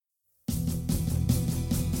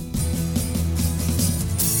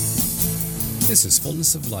This is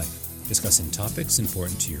Fullness of Life, discussing topics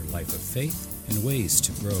important to your life of faith and ways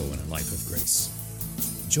to grow in a life of grace.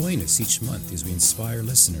 Join us each month as we inspire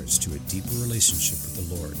listeners to a deeper relationship with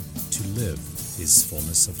the Lord to live His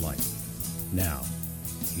fullness of life. Now,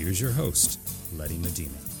 here's your host, Letty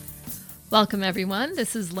Medina. Welcome, everyone.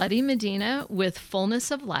 This is Letty Medina with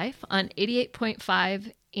Fullness of Life on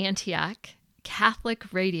 88.5 Antioch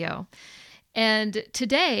Catholic Radio. And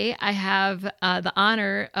today I have the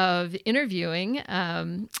honor of interviewing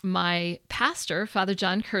my pastor, Father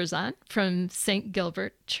John Curzon from St.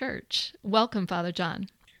 Gilbert Church. Welcome, Father John.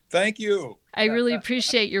 Thank you. I really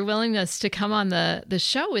appreciate your willingness to come on the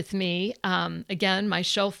show with me. Again, my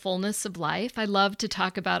show, Fullness of Life. I love to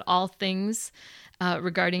talk about all things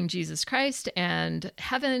regarding Jesus Christ and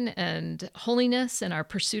heaven and holiness and our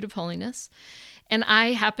pursuit of holiness. And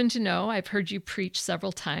I happen to know, I've heard you preach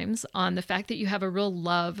several times on the fact that you have a real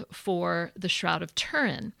love for the Shroud of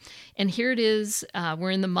Turin. And here it is,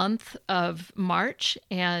 we're in the month of March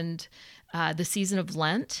and the season of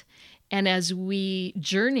Lent. And as we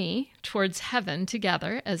journey towards heaven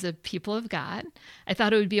together as a people of God, I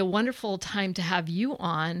thought it would be a wonderful time to have you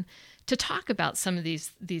on to talk about some of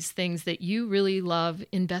these things that you really love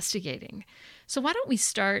investigating. So why don't we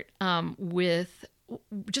start with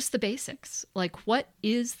just the basics, like what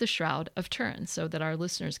is the Shroud of Turin, so that our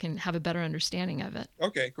listeners can have a better understanding of it.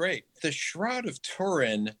 Okay, great. The Shroud of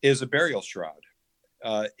Turin is a burial shroud.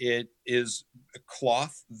 It is a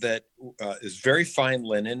cloth that is very fine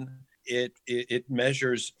linen. It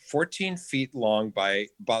measures 14 feet long by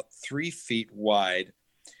about 3 feet wide,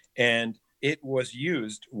 and it was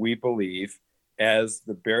used, we believe, as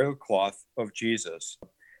the burial cloth of Jesus.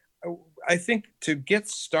 I think to get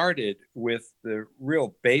started with the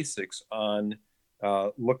real basics on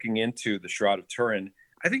looking into the Shroud of Turin,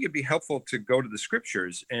 I think it'd be helpful to go to the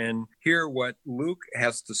scriptures and hear what Luke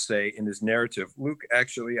has to say in his narrative. Luke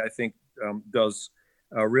actually, I think, does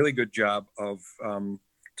a really good job of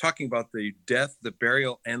talking about the death, the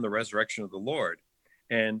burial, and the resurrection of the Lord.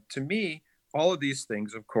 And to me, all of these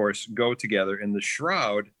things, of course, go together. And the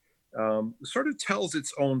shroud sort of tells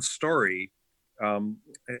its own story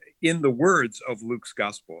in the words of Luke's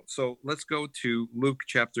gospel. So let's go to Luke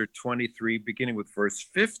chapter 23, beginning with verse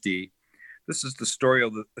 50. This is the story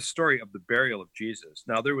of the burial of Jesus.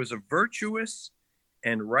 Now there was a virtuous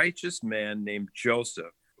and righteous man named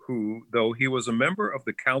Joseph, who, though he was a member of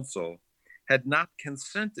the council, had not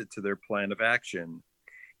consented to their plan of action.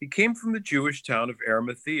 He came from the Jewish town of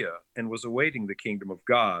Arimathea and was awaiting the kingdom of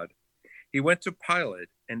God. He went to Pilate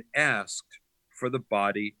and asked for the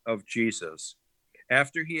body of Jesus.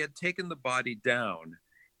 After he had taken the body down,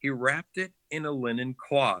 he wrapped it in a linen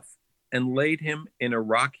cloth and laid him in a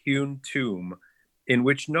rock-hewn tomb in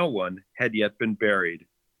which no one had yet been buried.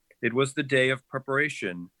 It was the day of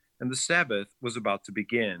preparation, and the Sabbath was about to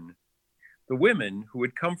begin. The women who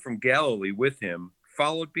had come from Galilee with him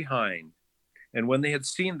followed behind, and when they had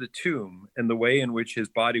seen the tomb and the way in which his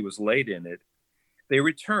body was laid in it, they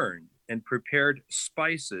returned and prepared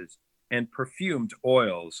spices and perfumed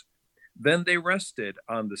oils. Then they rested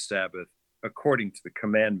on the Sabbath according to the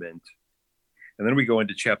commandment. And then we go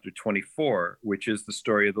into chapter 24, which is the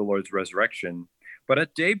story of the Lord's resurrection. But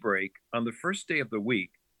at daybreak, on the first day of the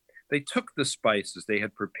week, they took the spices they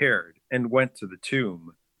had prepared and went to the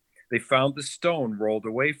tomb. They found the stone rolled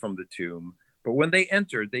away from the tomb, but when they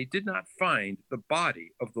entered, they did not find the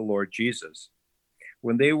body of the Lord Jesus.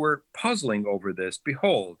 When they were puzzling over this,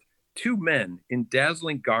 behold, two men in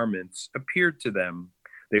dazzling garments appeared to them.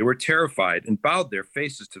 They were terrified and bowed their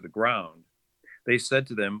faces to the ground. They said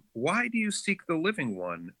to them, "Why do you seek the living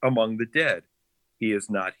one among the dead? He is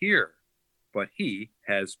not here, but he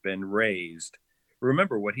has been raised.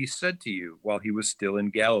 Remember what he said to you while he was still in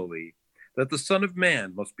Galilee, that the Son of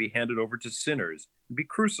Man must be handed over to sinners and be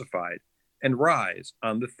crucified and rise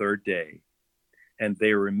on the third day." And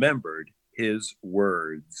they remembered his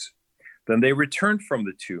words. Then they returned from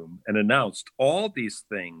the tomb and announced all these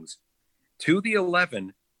things to the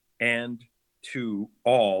 11 and to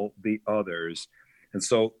all the others. And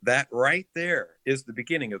so that right there is the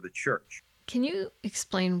beginning of the church. Can you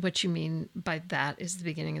explain what you mean by that is the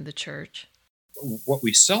beginning of the church? What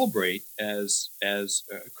we celebrate as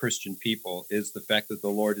Christian people is the fact that the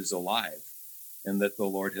Lord is alive and that the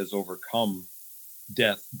Lord has overcome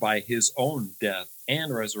death by his own death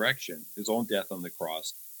and resurrection, his own death on the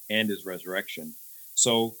cross and his resurrection.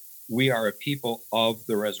 So we are a people of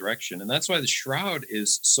the resurrection. And that's why the shroud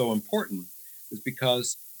is so important, is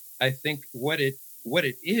because I think what it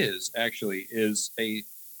is actually is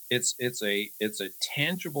it's a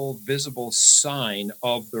tangible, visible sign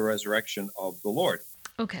of the resurrection of the Lord.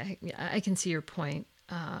 Okay, yeah, I can see your point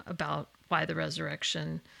about why the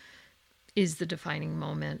resurrection is the defining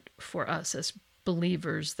moment for us as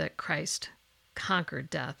believers, that Christ conquered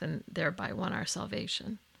death and thereby won our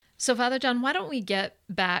salvation. So, Father John, why don't we get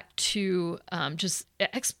back to just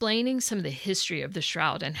explaining some of the history of the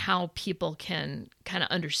shroud and how people can kind of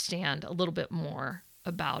understand a little bit more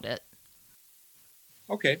about it?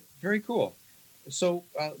 Okay, very cool. So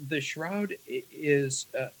the shroud is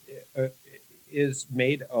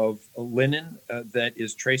made of linen that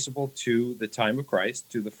is traceable to the time of Christ,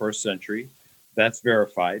 to the first century. That's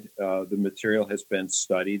verified. The material has been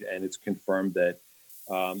studied, and it's confirmed that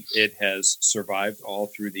it has survived all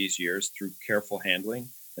through these years through careful handling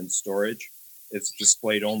and storage. It's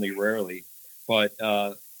displayed only rarely, but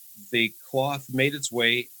the cloth made its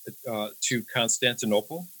way to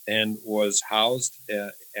Constantinople and was housed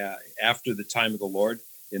after the time of the Lord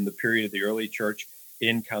in the period of the early church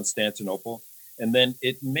in Constantinople. And then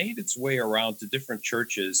it made its way around to different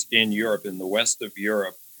churches in Europe, in the west of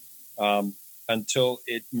Europe, until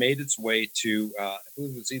it made its way to, I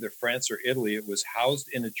believe it was either France or Italy. It was housed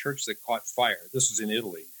in a church that caught fire. This was in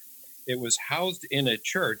Italy. It was housed in a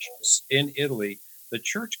church in Italy. The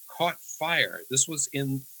church caught fire. This was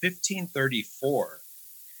in 1534.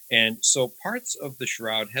 And so parts of the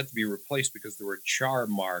shroud had to be replaced because there were char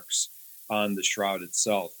marks on the shroud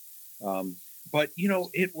itself. But, you know,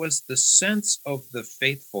 it was the sense of the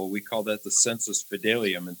faithful. We call that the sensus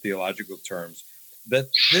fidelium in theological terms, that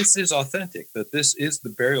this is authentic, that this is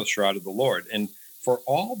the burial shroud of the Lord. And for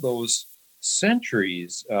all those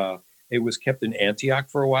centuries, it was kept in Antioch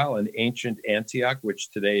for a while, in ancient Antioch,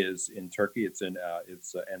 which today is in Turkey. It's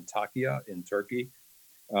Antakya in Turkey.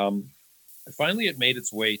 Finally, it made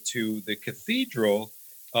its way to the Cathedral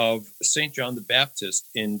of St. John the Baptist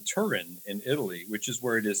in Turin, in Italy, which is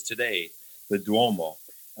where it is today, the Duomo.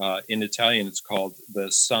 In Italian, it's called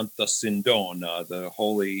the Santa Sindona, the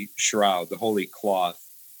Holy Shroud, the Holy Cloth.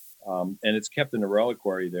 And it's kept in a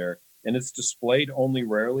reliquary there. And it's displayed only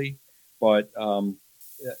rarely, but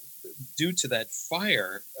due to that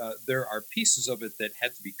fire, there are pieces of it that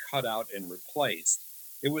had to be cut out and replaced.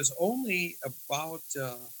 It was only about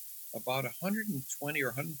 120 or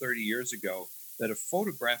 130 years ago that a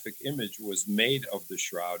photographic image was made of the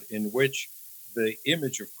shroud in which the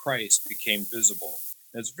image of Christ became visible.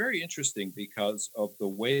 And it's very interesting because of the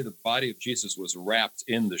way the body of Jesus was wrapped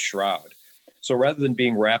in the shroud. So rather than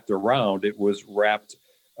being wrapped around, it was wrapped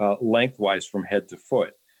lengthwise from head to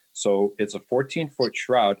foot. So it's a 14-foot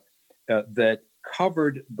shroud that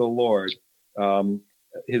covered the Lord.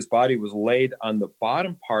 His body was laid on the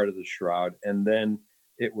bottom part of the shroud, and then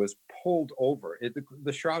it was pulled over.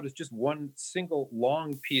 The shroud is just one single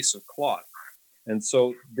long piece of cloth. And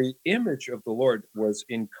so the image of the Lord was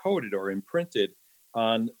encoded or imprinted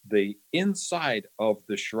on the inside of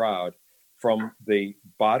the shroud from the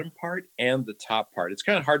bottom part and the top part. It's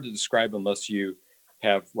kind of hard to describe unless you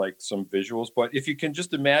have like some visuals, but if you can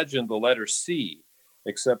just imagine the letter C,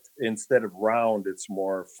 except instead of round, it's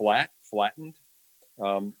more flattened.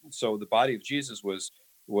 So the body of Jesus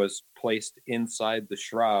was placed inside the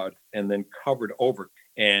shroud and then covered over.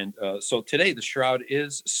 And so today the shroud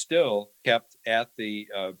is still kept at the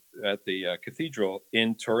cathedral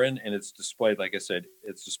in Turin, and it's displayed, like I said,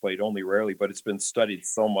 it's displayed only rarely, but it's been studied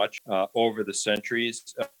so much over the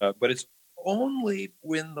centuries. But it's only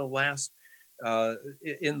when the last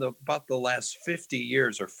about the last 50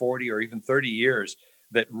 years or 40 or even 30 years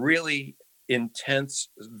that really intense,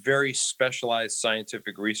 very specialized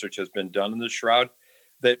scientific research has been done in the shroud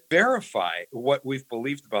that verify what we've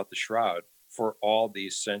believed about the shroud for all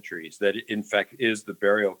these centuries, that it in fact is the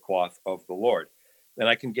burial cloth of the Lord. And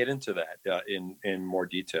I can get into that in more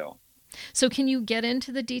detail. So can you get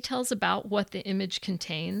into the details about what the image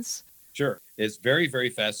contains? Sure. It's very, very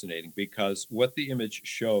fascinating because what the image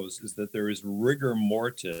shows is that there is rigor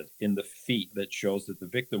mortis in the feet that shows that the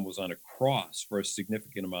victim was on a cross for a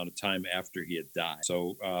significant amount of time after he had died.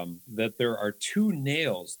 So that there are two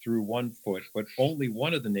nails through one foot, but only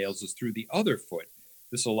one of the nails is through the other foot.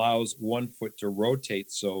 This allows one foot to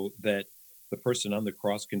rotate so that the person on the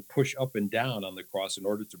cross can push up and down on the cross in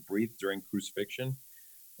order to breathe during crucifixion.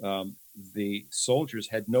 The soldiers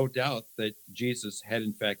had no doubt that Jesus had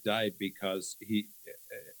in fact died because he,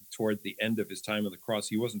 toward the end of his time on the cross,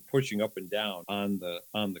 he wasn't pushing up and down on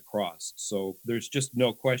the cross. So there's just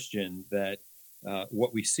no question that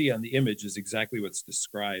what we see on the image is exactly what's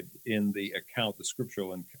described in the account, the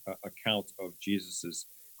scriptural account of Jesus's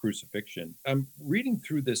crucifixion. I'm reading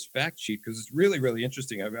through this fact sheet because it's really, really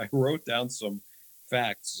interesting. I wrote down some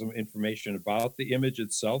facts, some information about the image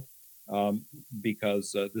itself.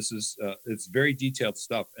 Because this is it's very detailed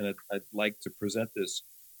stuff, and I'd like to present this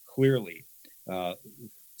clearly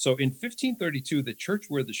So in 1532, the church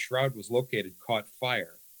where the shroud was located caught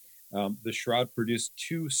fire. The shroud produced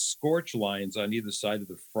 2 scorch lines on either side of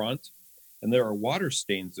the front, and there are water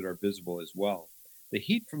stains that are visible as well. The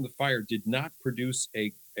heat from the fire did not produce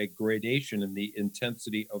a gradation in the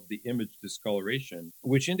intensity of the image discoloration,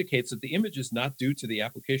 which indicates that the image is not due to the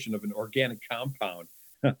application of an organic compound.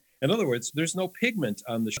 In other words, there's no pigment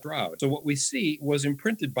on the shroud. So what we see was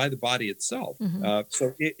imprinted by the body itself.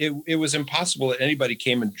 So it was impossible that anybody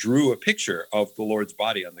came and drew a picture of the Lord's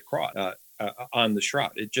body on the cross. On the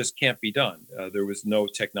shroud. It just can't be done. There was no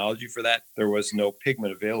technology for that. There was no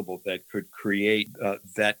pigment available that could create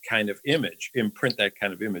that kind of image, imprint that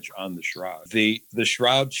kind of image on the shroud. The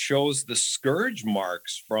shroud shows the scourge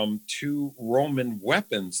marks from 2 Roman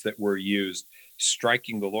weapons that were used,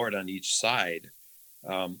 striking the Lord on each side.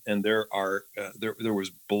 And there was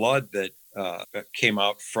blood that came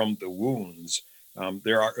out from the wounds.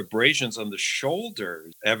 There are abrasions on the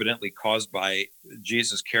shoulders, evidently caused by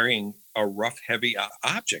Jesus carrying a rough, heavy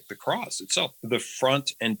object, the cross itself. The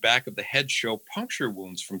front and back of the head show puncture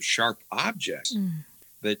wounds from sharp objects.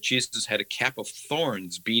 That Jesus had a cap of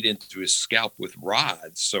thorns beat into his scalp with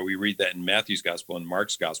rods. So we read that in Matthew's gospel and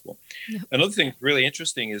Mark's gospel. Yep. Another thing really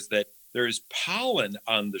interesting is that there is pollen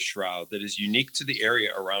on the shroud that is unique to the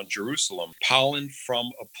area around Jerusalem. Pollen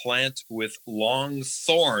from a plant with long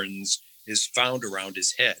thorns is found around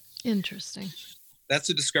his head. Interesting. That's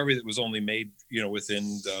a discovery that was only made,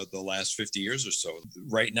 within the last 50 years or so.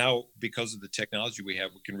 Right now, because of the technology we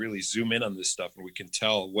have, we can really zoom in on this stuff, and we can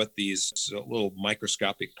tell what these little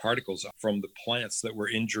microscopic particles are from the plants that were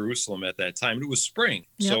in Jerusalem at that time. It was spring,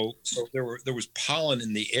 so there was pollen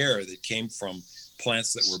in the air that came from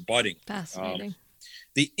plants that were budding. Fascinating.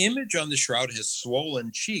 The image on the shroud has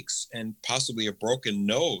swollen cheeks and possibly a broken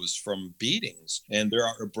nose from beatings. And there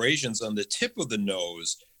are abrasions on the tip of the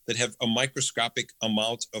nose that have a microscopic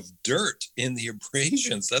amount of dirt in the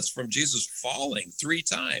abrasions. That's from Jesus falling 3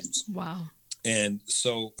 times. Wow. And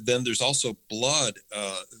so then there's also blood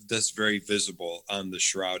that's very visible on the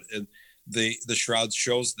shroud. And the shroud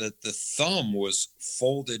shows that the thumb was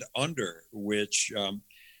folded under, which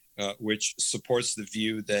supports the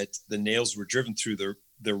view that the nails were driven through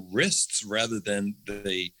the wrists rather than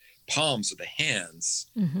the palms of the hands,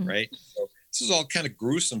 right? So this is all kind of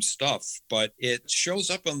gruesome stuff, but it shows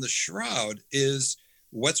up on the shroud is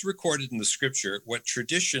what's recorded in the scripture, what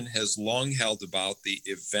tradition has long held about the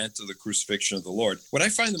event of the crucifixion of the Lord. What I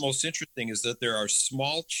find the most interesting is that there are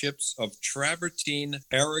small chips of travertine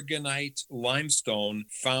aragonite limestone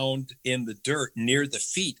found in the dirt near the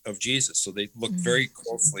feet of Jesus. So they look very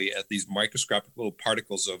closely at these microscopic little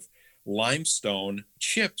particles of limestone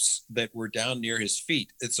chips that were down near his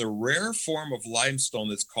feet. It's a rare form of limestone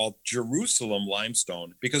that's called Jerusalem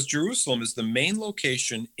limestone because Jerusalem is the main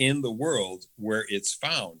location in the world where it's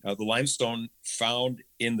found. The limestone found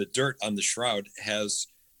in the dirt on the shroud has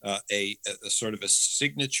a sort of a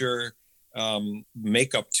signature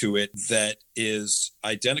makeup to it that is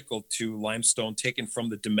identical to limestone taken from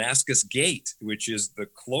the Damascus Gate, which is the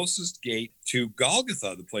closest gate to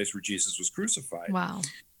Golgotha, the place where Jesus was crucified. Wow.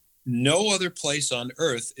 No other place on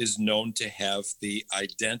earth is known to have the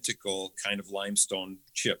identical kind of limestone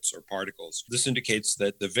chips or particles. This indicates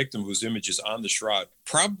that the victim whose image is on the shroud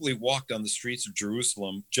probably walked on the streets of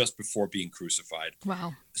Jerusalem just before being crucified.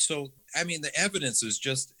 Wow. So, I mean, the evidence is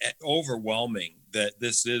just overwhelming that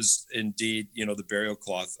this is indeed, the burial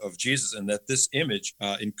cloth of Jesus, and that this image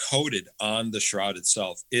encoded on the shroud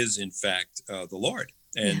itself is in fact the Lord.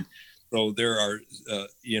 And so there are,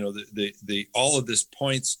 the all of this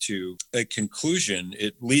points to a conclusion.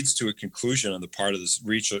 It leads to a conclusion on the part of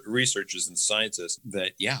the researchers and scientists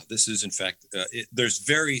that, this is in fact, there's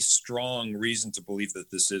very strong reason to believe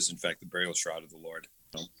that this is in fact the burial shroud of the Lord.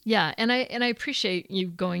 Yeah, and I appreciate you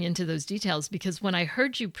going into those details because when I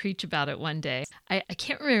heard you preach about it one day, I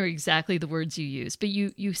can't remember exactly the words you used, but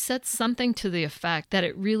you said something to the effect that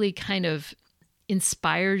it really kind of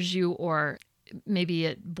inspires you, or maybe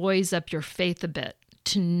it buoys up your faith a bit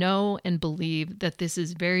to know and believe that this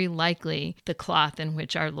is very likely the cloth in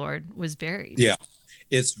which our Lord was buried. Yeah.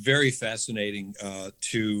 It's very fascinating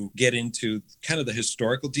to get into kind of the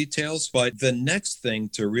historical details. But the next thing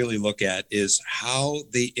to really look at is how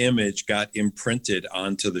the image got imprinted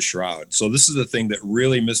onto the shroud. So this is the thing that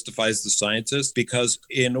really mystifies the scientists, because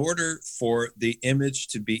in order for the image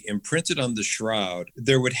to be imprinted on the shroud,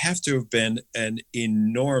 there would have to have been an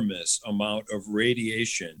enormous amount of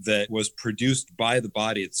radiation that was produced by the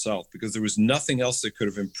body itself, because there was nothing else that could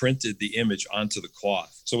have imprinted the image onto the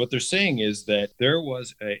cloth. So what they're saying is that there was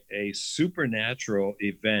a supernatural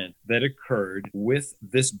event that occurred with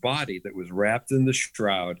this body that was wrapped in the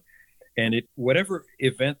shroud, And whatever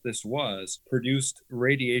event this was, produced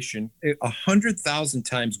radiation 100,000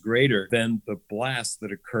 times greater than the blast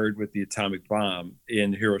that occurred with the atomic bomb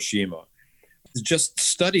in Hiroshima. Just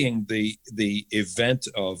studying the event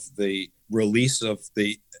of the release of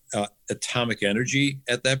the atomic energy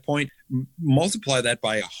at that point, multiply that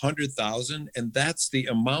by 100,000, and that's the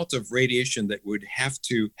amount of radiation that would have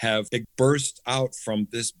to have burst out from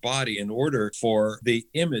this body in order for the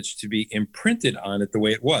image to be imprinted on it the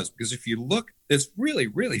way it was. Because if you look, it's really,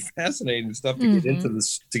 really fascinating stuff to get into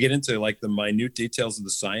this, to get into like the minute details of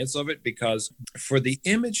the science of it, because for the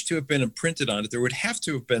image to have been imprinted on it, there would have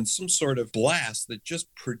to have been some sort of blast that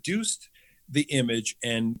just produced the image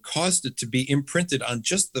and caused it to be imprinted on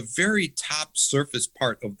just the very top surface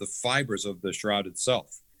part of the fibers of the shroud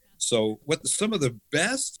itself. So what some of the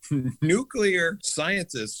best nuclear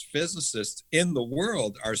scientists, physicists in the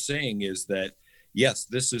world are saying is that, yes,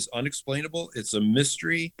 this is unexplainable. It's a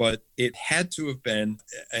mystery, but it had to have been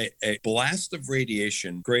a blast of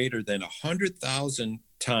radiation greater than 100,000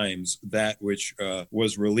 times that which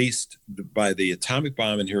was released by the atomic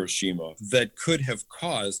bomb in Hiroshima that could have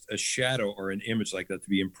caused a shadow or an image like that to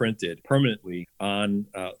be imprinted permanently on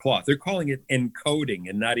cloth. They're calling it encoding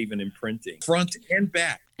and not even imprinting, front and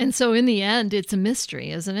back. And so in the end, it's a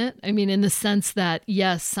mystery, isn't it? I mean, in the sense that,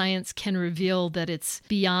 yes, science can reveal that it's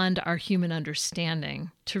beyond our human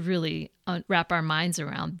understanding to really wrap our minds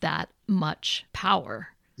around that much power.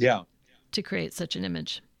 Yeah. To create such an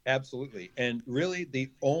image. Absolutely. And really the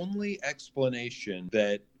only explanation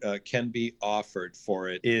that can be offered for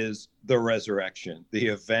it is the resurrection, the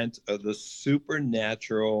event of the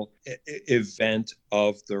supernatural event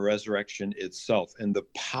of the resurrection itself, and the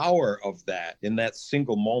power of that in that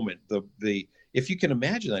single moment. If you can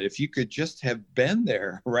imagine that, if you could just have been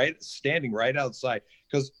there, right, standing right outside,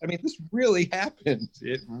 because I mean, this really happened.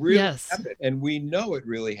 It really happened. And we know it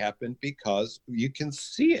really happened because you can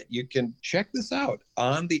see it. You can check this out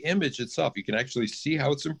on the image itself. You can actually see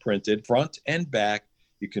how it's imprinted front and back.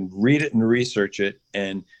 You can read it and research it.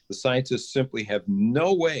 And the scientists simply have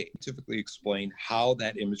no way to typically explain how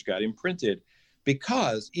that image got imprinted,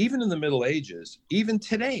 because even in the Middle Ages, even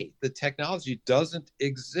today, the technology doesn't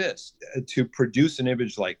exist to produce an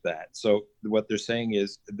image like that. So what they're saying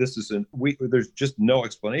is there's just no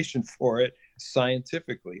explanation for it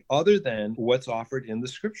scientifically, other than what's offered in the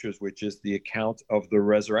scriptures, which is the account of the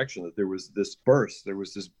resurrection, that there was this burst, there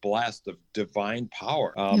was this blast of divine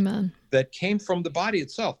power that came from the body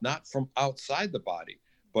itself, not from outside the body,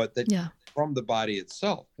 but that from the body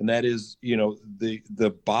itself. And that is,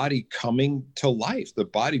 the body coming to life, the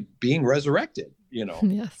body being resurrected,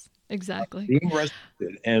 Yes, exactly. Being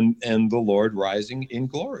resurrected and the Lord rising in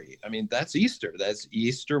glory. I mean, that's Easter. That's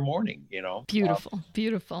Easter morning, Beautiful,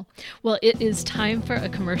 beautiful. Well, it is time for a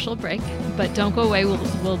commercial break, but don't go away.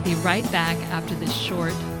 We'll be right back after this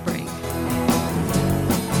short break.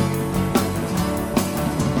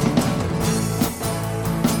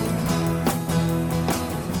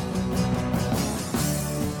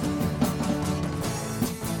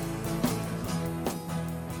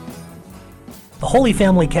 The Holy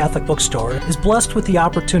Family Catholic Bookstore is blessed with the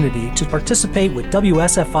opportunity to participate with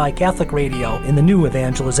WSFI Catholic Radio in the new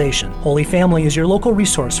evangelization. Holy Family is your local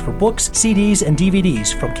resource for books, CDs, and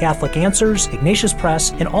DVDs from Catholic Answers, Ignatius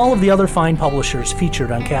Press, and all of the other fine publishers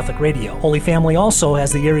featured on Catholic Radio. Holy Family also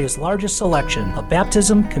has the area's largest selection of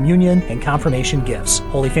baptism, communion, and confirmation gifts.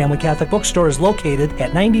 Holy Family Catholic Bookstore is located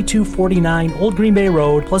at 9249 Old Green Bay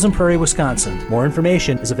Road, Pleasant Prairie, Wisconsin. More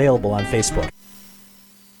information is available on Facebook.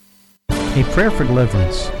 A prayer for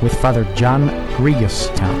deliverance with Father John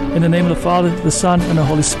Grigastown. In the name of the Father, the Son, and the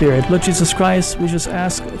Holy Spirit. Lord Jesus Christ, we just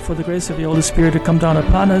ask for the grace of the Holy Spirit to come down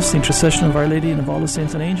upon us, the intercession of Our Lady and of all the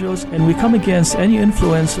saints and angels, and we come against any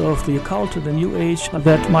influence of the occult or the New Age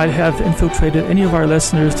that might have infiltrated any of our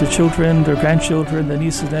listeners, their children, their grandchildren, their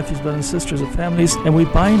nieces, nephews, brothers and sisters, and families, and we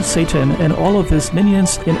bind Satan and all of his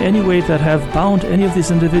minions in any way that have bound any of these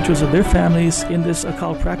individuals or their families in this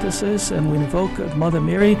occult practices, and we invoke Mother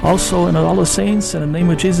Mary, also in all the saints, in the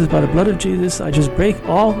name of Jesus, by the blood of Jesus, I just break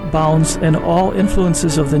all bounds and all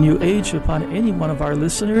influences of the New Age upon any one of our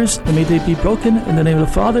listeners, and may they be broken in the name of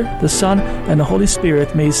the Father, the Son, and the Holy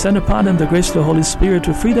Spirit. May He send upon them the grace of the Holy Spirit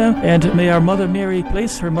to free them, and may our Mother Mary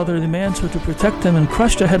place her motherly mantle to protect them and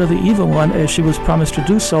crush the head of the evil one, as she was promised to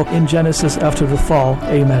do so in Genesis after the fall.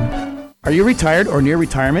 Amen. Are you retired or near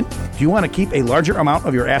retirement? Do you want to keep a larger amount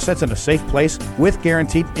of your assets in a safe place with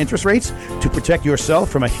guaranteed interest rates to protect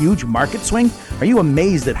yourself from a huge market swing? Are you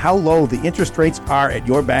amazed at how low the interest rates are at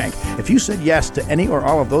your bank? If you said yes to any or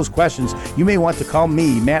all of those questions, you may want to call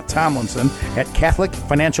me, Matt Tomlinson, at Catholic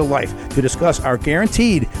Financial Life to discuss our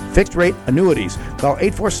guaranteed fixed rate annuities. Call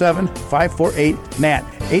 847-548-NAT,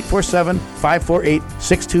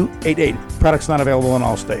 847-548-6288. Products not available in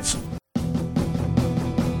all states.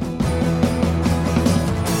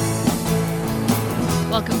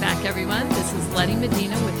 Welcome back, everyone. This is Letty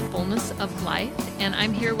Medina with Fullness of Life, and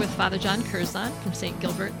I'm here with Father John Curzon from St.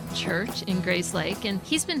 Gilbert Church in Grayslake, and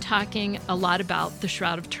he's been talking a lot about the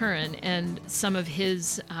Shroud of Turin and some of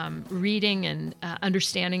his reading and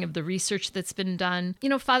understanding of the research that's been done. You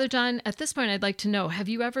know, Father John, at this point, I'd like to know, have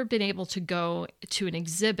you ever been able to go to an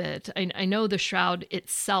exhibit? I know the shroud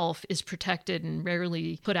itself is protected and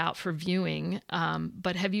rarely put out for viewing,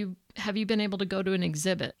 but have you been able to go to an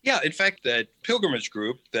exhibit? Yeah, in fact, that pilgrimage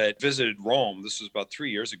group that visited Rome, this was about 3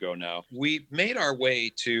 years ago now, we made our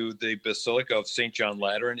way to the Basilica of St. John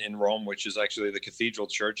Lateran in Rome, which is actually the cathedral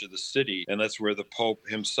church of the city. And that's where the Pope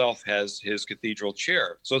himself has his cathedral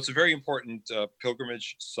chair. So it's a very important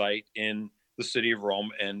pilgrimage site in the city of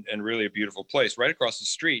Rome and really a beautiful place. Right across the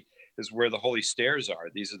street is where the holy stairs are.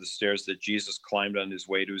 These are the stairs that Jesus climbed on his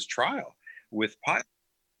way to his trial with Pilate.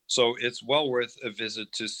 So it's well worth a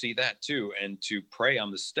visit to see that too, and to pray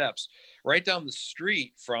on the steps. Right down the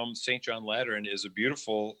street from St. John Lateran is a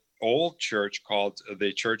beautiful old church called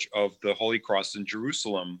the Church of the Holy Cross in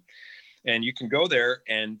Jerusalem. And you can go there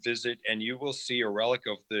and visit, and you will see a relic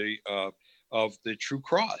of the true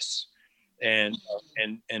cross and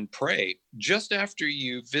pray. Just after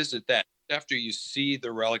you visit that, after you see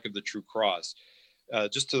the relic of the true cross,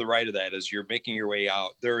 just to the right of that, as you're making your way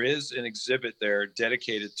out, there is an exhibit there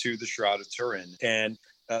dedicated to the Shroud of Turin, and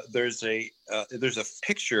there's a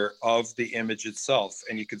picture of the image itself,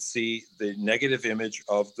 and you can see the negative image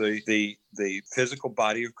of the physical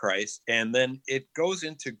body of Christ, and then it goes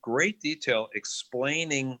into great detail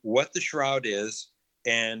explaining what the shroud is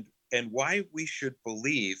and why we should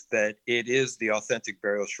believe that it is the authentic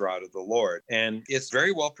burial shroud of the Lord. And it's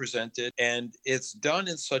very well presented, and it's done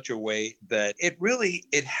in such a way that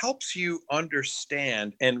it helps you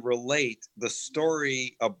understand and relate the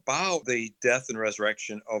story about the death and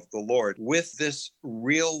resurrection of the Lord with this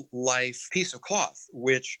real life piece of cloth,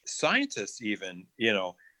 which scientists even,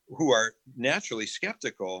 who are naturally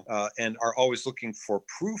skeptical and are always looking for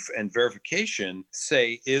proof and verification,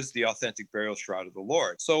 say is the authentic burial shroud of the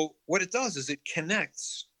Lord. So what it does is it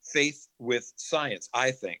connects faith with science.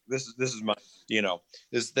 I think this is my,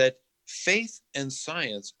 is that faith and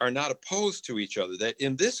science are not opposed to each other. That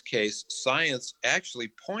in this case, science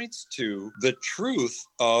actually points to the truth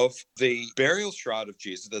of the burial shroud of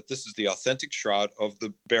Jesus, that this is the authentic shroud of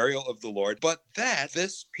the burial of the Lord, but that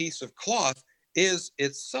this piece of cloth is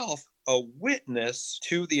itself a witness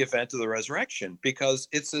to the event of the resurrection, because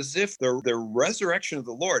it's as if the resurrection of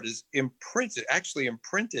the Lord is actually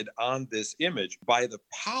imprinted on this image by the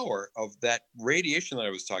power of that radiation that I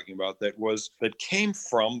was talking about that came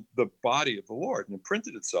from the body of the Lord and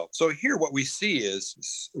imprinted itself. So here what we see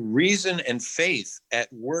is reason and faith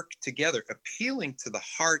at work together, appealing to the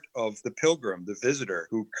heart of the pilgrim, the visitor,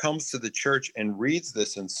 who comes to the church and reads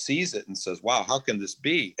this and sees it and says, wow, how can this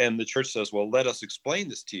be? And the church says, well, let us explain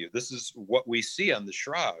this to you. This is what we see on the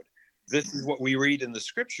shroud. This is what we read in the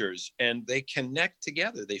scriptures, and they connect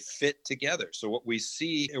together. They fit together. So what we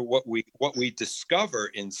see, what we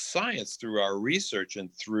discover in science through our research and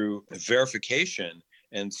through verification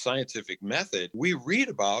and scientific method, we read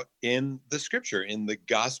about in the scripture, in the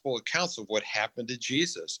gospel accounts of what happened to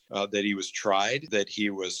Jesus, that he was tried, that he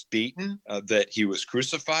was beaten, that he was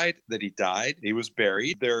crucified, that he died, he was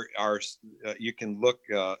buried. There are, you can look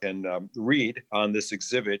and read on this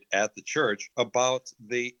exhibit at the church about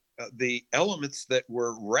the elements that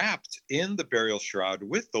were wrapped in the burial shroud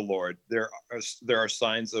with the Lord. There are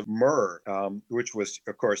signs of myrrh, which was,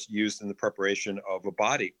 of course, used in the preparation of a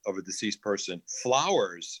body of a deceased person.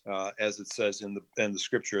 Flowers, as it says in the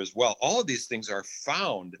scripture as well. All of these things are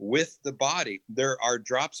found with the body. There are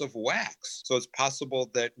drops of wax. So it's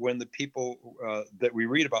possible that when the people that we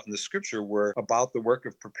read about in the scripture were about the work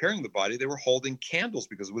of preparing the body, they were holding candles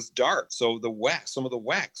because it was dark. So some of the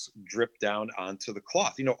wax dripped down onto the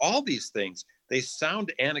cloth. All these things, they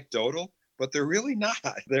sound anecdotal, but they're really not.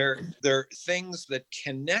 They're things that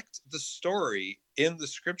connect the story in the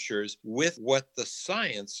scriptures with what the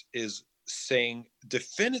science is saying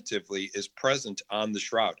definitively is present on the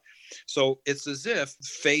shroud. So it's as if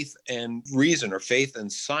faith and reason, or faith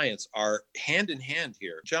and science, are hand in hand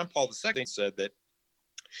here. John Paul II said that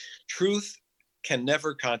truth can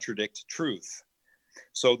never contradict truth.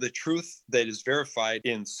 So the truth that is verified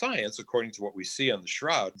in science, according to what we see on the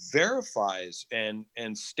shroud, verifies and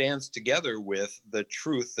stands together with the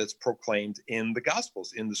truth that's proclaimed in the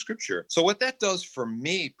Gospels, in the Scripture. So what that does for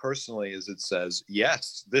me personally is it says,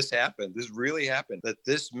 yes, this happened. This really happened. That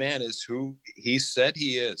this man is who he said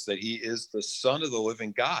he is, that he is the Son of the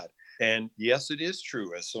living God. And yes, it is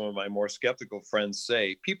true, as some of my more skeptical friends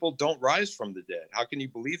say, people don't rise from the dead. How can you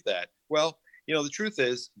believe that? Well, the truth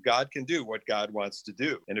is God can do what God wants to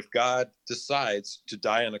do. And if God decides to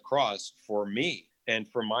die on a cross for me and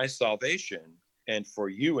for my salvation and for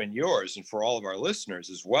you and yours and for all of our listeners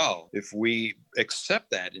as well, if we accept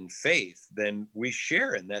that in faith, then we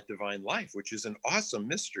share in that divine life, which is an awesome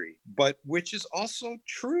mystery, but which is also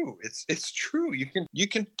true. It's true. You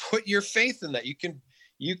can put your faith in that.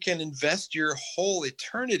 You can invest your whole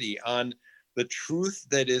eternity on the truth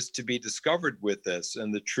that is to be discovered with this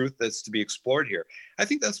and the truth that's to be explored here. I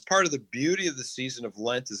think that's part of the beauty of the season of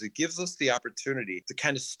Lent, is it gives us the opportunity to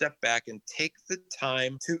kind of step back and take the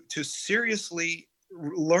time to seriously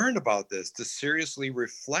learn about this, to seriously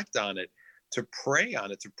reflect on it, to pray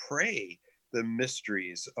on it, to pray the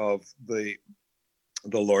mysteries of the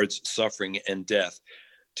Lord's suffering and death,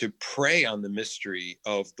 to pray on the mystery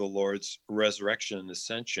of the Lord's resurrection and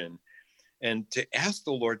ascension, and to ask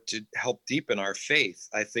the Lord to help deepen our faith.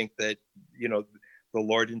 I think that, the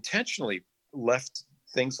Lord intentionally left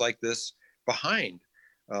things like this behind,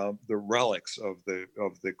 the relics of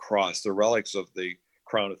the cross, the relics of the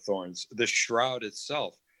crown of thorns, the shroud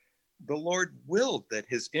itself. The Lord willed that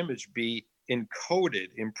his image be encoded,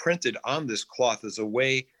 imprinted on this cloth as a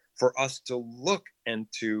way for us to look and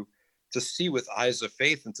to see with eyes of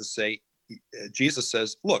faith, and to say, Jesus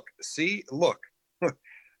says, look,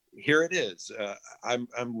 here it is. I'm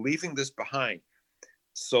leaving this behind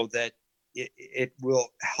so that it will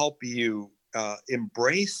help you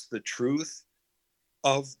embrace the truth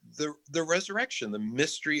of the resurrection, the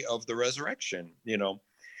mystery of the resurrection,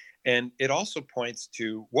 And it also points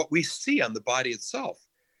to what we see on the body itself,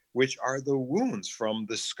 which are the wounds from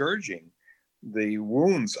the scourging, the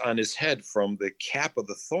wounds on his head from the cap of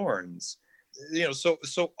the thorns. So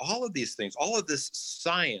all of these things, all of this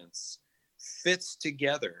science fits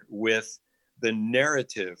together with the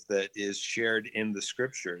narrative that is shared in the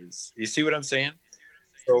Scriptures. You see what I'm saying?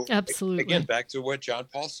 So absolutely. Again, back to what John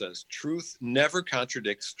Paul says, truth never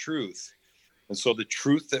contradicts truth. And so the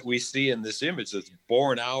truth that we see in this image that's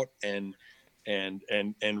borne out and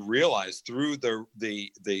realized through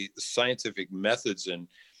the scientific methods and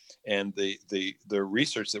the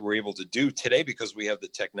research that we're able to do today, because we have the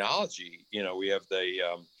technology, we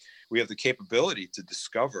have the capability to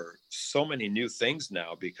discover so many new things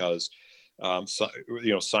now, because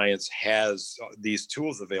science has these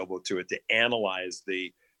tools available to it to analyze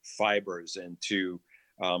the fibers and to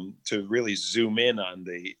really zoom in on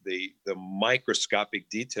the microscopic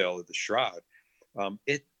detail of the shroud.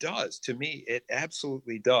 It does, to me, it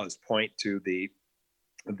absolutely does point to the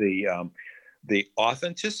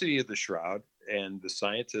authenticity of the shroud, and the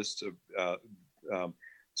scientists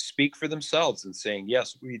speak for themselves and saying,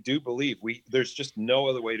 yes, we do believe. There's just no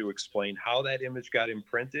other way to explain how that image got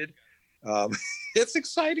imprinted. It's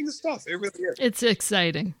exciting stuff. It really is. It's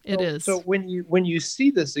exciting. It is. So when you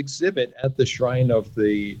see this exhibit at the shrine of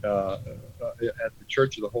the at the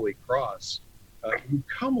Church of the Holy Cross, you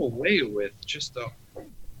come away with just a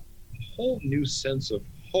whole new sense of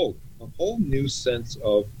hope, a whole new sense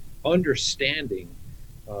of understanding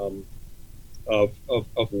of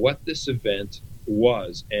what this event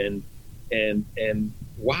was, and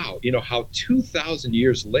wow, how 2,000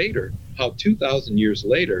 years later,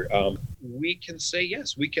 we can say,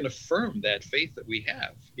 yes, we can affirm that faith that we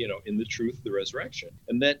have, in the truth of the resurrection,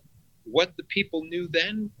 and that what the people knew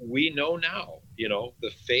then, we know now.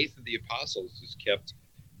 The faith of the apostles is kept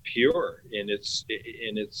pure in its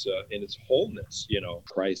wholeness.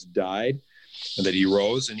 Christ died, and that he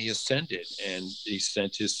rose and he ascended, and he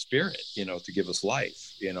sent his Spirit, to give us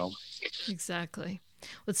life. Exactly.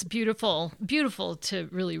 Well, it's beautiful to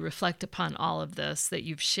really reflect upon all of this that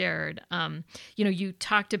you've shared. You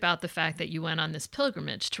talked about the fact that you went on this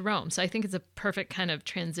pilgrimage to Rome. So I think it's a perfect kind of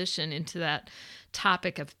transition into that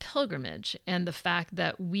topic of pilgrimage, and the fact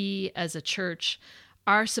that we as a church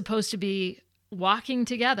are supposed to be walking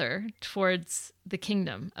together towards the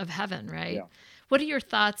kingdom of heaven, right? Yeah. What are your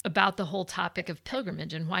thoughts about the whole topic of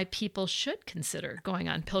pilgrimage and why people should consider going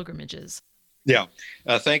on pilgrimages? Yeah,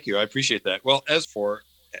 thank you. I appreciate that. Well, as for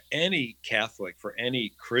any Catholic, for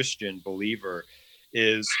any Christian believer,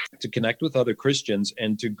 is to connect with other Christians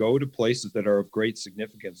and to go to places that are of great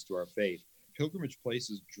significance to our faith. pilgrimage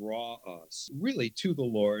places draw us really to the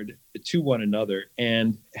Lord, to one another,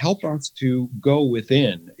 and help us to go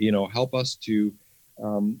within, help us to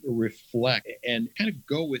reflect and kind of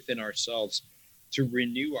go within ourselves to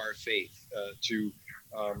renew our faith,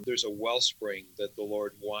 there's a wellspring that the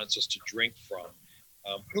Lord wants us to drink from.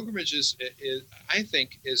 Pilgrimage is, I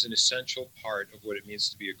think, is an essential part of what it means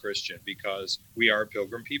to be a Christian, because we are a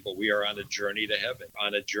pilgrim people. We are on a journey to heaven,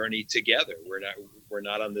 on a journey together. We're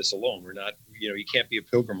not on this alone. We're not, you can't be a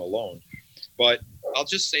pilgrim alone. But I'll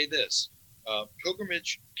just say this: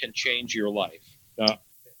 pilgrimage can change your life.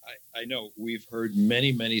 I know we've heard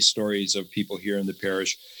many, many stories of people here in the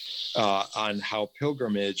parish on how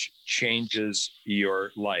pilgrimage changes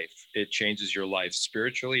your life. It changes your life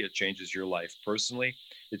spiritually. It changes your life personally.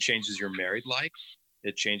 It changes your married life.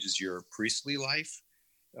 It changes your priestly life.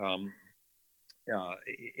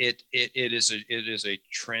 It is a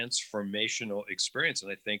transformational experience,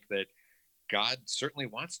 and I think that God certainly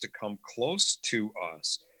wants to come close to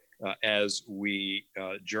us as we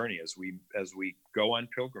journey, as we go on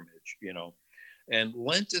pilgrimage. And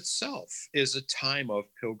Lent itself is a time of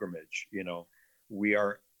pilgrimage. We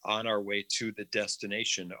are on our way to the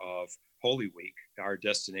destination of Holy Week. Our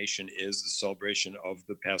destination is the celebration of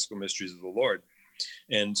the Paschal mysteries of the Lord.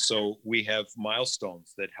 And so we have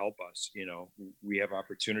milestones that help us. We have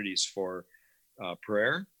opportunities for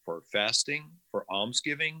prayer, for fasting, for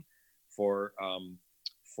almsgiving, for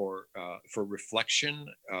reflection,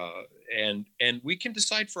 and we can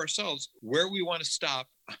decide for ourselves where we want to stop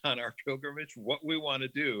on our pilgrimage, what we want to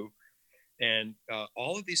do, and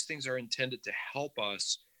all of these things are intended to help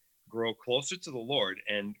us grow closer to the Lord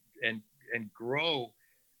and grow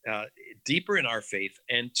deeper in our faith,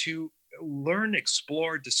 and to learn,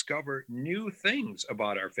 explore, discover new things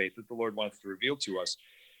about our faith that the Lord wants to reveal to us.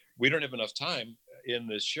 We don't have enough time in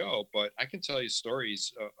this show, but I can tell you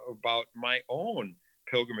stories about my own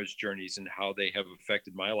pilgrimage journeys and how they have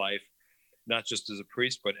affected my life, not just as a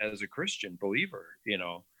priest, but as a Christian believer,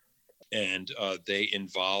 and they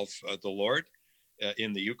involve the Lord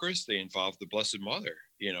in the Eucharist. They involve the Blessed Mother.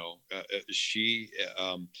 She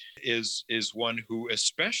is one who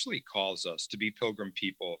especially calls us to be pilgrim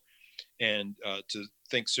people, and to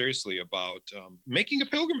think seriously about making a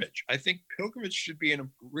pilgrimage. I think pilgrimage should be a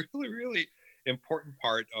really, really important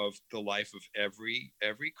part of the life of every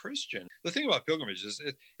Christian. The thing about pilgrimage is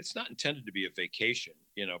it's not intended to be a vacation.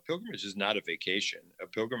 Pilgrimage is not a vacation. A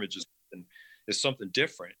pilgrimage is something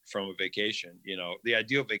different from a vacation. The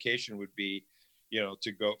ideal vacation would be,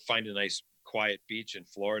 to go find a nice quiet beach in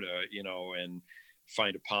Florida, and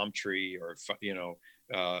find a palm tree, or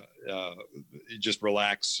just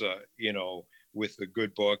relax, with a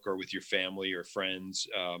good book, or with your family or friends,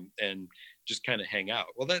 and just kind of hang out.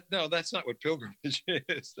 Well, that's not what pilgrimage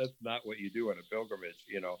is. That's not what you do on a pilgrimage.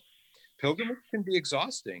 Pilgrimage can be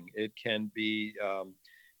exhausting. It can be,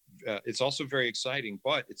 it's also very exciting,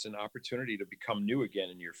 but it's an opportunity to become new again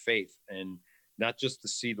in your faith, and not just to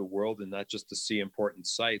see the world, and not just to see important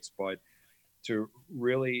sights, but to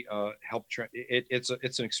really help. It's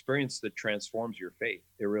an experience that transforms your faith.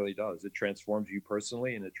 It really does. It transforms you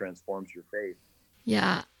personally, and it transforms your faith.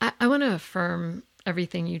 Yeah, I want to affirm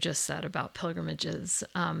everything you just said about pilgrimages.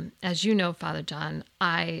 As you know, Father John,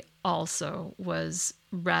 I also was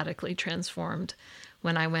radically transformed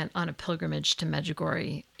when I went on a pilgrimage to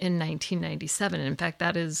Medjugorje in 1997. In fact,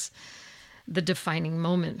 that is the defining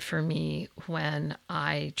moment for me, when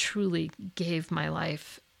I truly gave my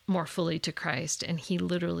life more fully to Christ, and he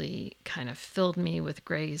literally kind of filled me with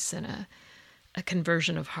grace and a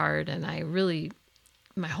conversion of heart. And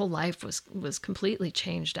my whole life was completely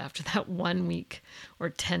changed after that 1 week or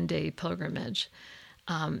 10-day pilgrimage.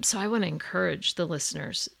 So I want to encourage the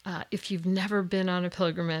listeners, if you've never been on a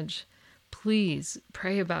pilgrimage, please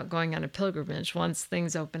pray about going on a pilgrimage once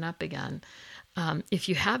things open up again. If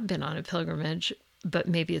you have been on a pilgrimage, but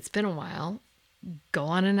maybe it's been a while, go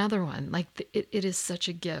on another one. It is such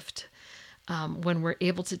a gift when we're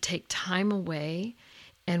able to take time away,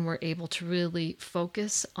 and we're able to really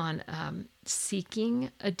focus on seeking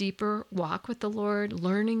a deeper walk with the Lord,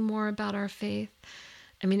 learning more about our faith.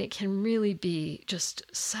 I mean, it can really be just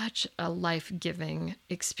such a life-giving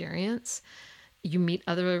experience. You meet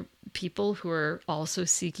other people who are also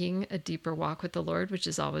seeking a deeper walk with the Lord, which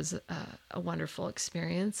is always a wonderful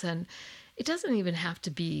experience. And it doesn't even have to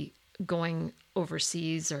be going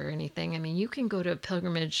overseas or anything. I mean, you can go to a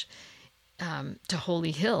pilgrimage to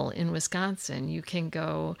Holy Hill in Wisconsin. You can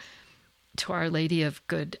go to Our Lady of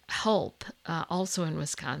Good Help, also in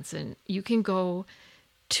Wisconsin. You can go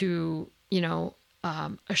to,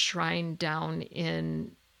 a shrine down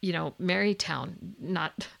in, Marytown,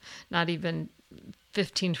 not even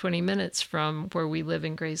 15, 20 minutes from where we live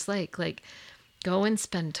in Grays Lake. Like, go and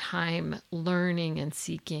spend time learning and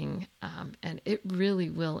seeking, and it really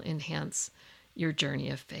will enhance your journey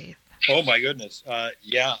of faith. Oh my goodness.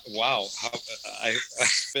 Yeah. Wow. I've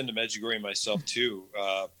been to Medjugorje myself too.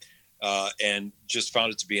 And just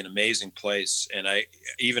found it to be an amazing place. And I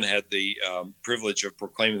even had the privilege of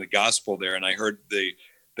proclaiming the gospel there. And I heard the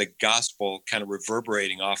gospel kind of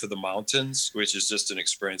reverberating off of the mountains, which is just an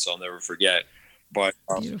experience I'll never forget. But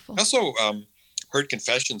I also heard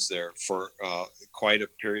confessions there for quite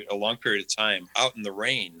a long period of time out in the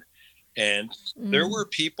rain. And there were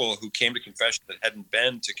people who came to confession that hadn't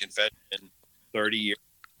been to confession in 30 years,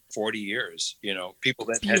 40 years, people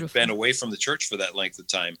that had been away from the church for that length of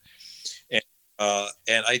time.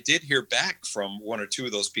 And I did hear back from one or two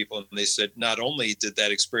of those people, and they said not only did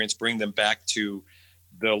that experience bring them back to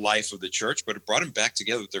the life of the church, but it brought them back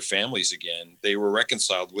together with their families again. They were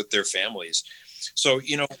reconciled with their families. So,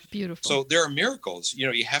 beautiful. So there are miracles,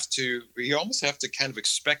 you almost have to kind of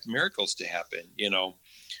expect miracles to happen,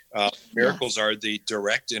 miracles are the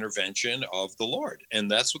direct intervention of the Lord.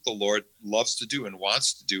 And that's what the Lord loves to do and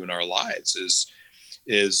wants to do in our lives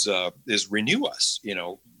is renew us,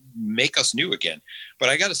 make us new again. But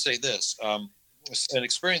I got to say this, an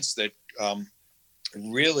experience that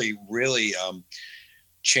really, really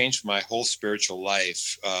changed my whole spiritual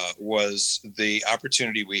life was the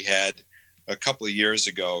opportunity we had a couple of years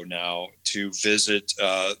ago now to visit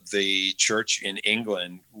the church in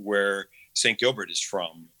England where St. Gilbert is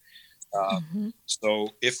from. So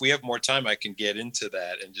if we have more time, I can get into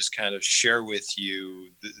that and just kind of share with you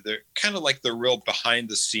the kind of like the real behind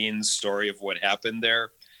the scenes story of what happened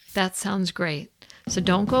there. That sounds great. So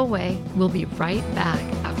don't go away. We'll be right back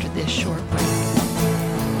after this short break.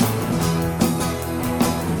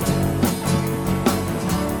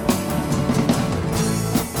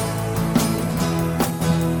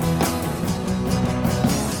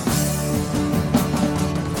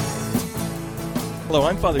 Hello,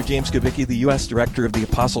 I'm Father James Kubicki, the U.S. Director of the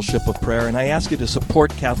Apostleship of Prayer, and I ask you to support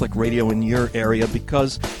Catholic Radio in your area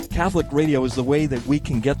because Catholic Radio is the way that we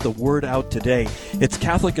can get the word out today. It's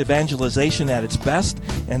Catholic evangelization at its best,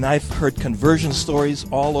 and I've heard conversion stories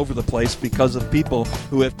all over the place because of people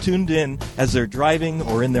who have tuned in as they're driving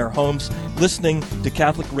or in their homes, listening to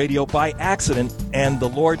Catholic Radio by accident, and the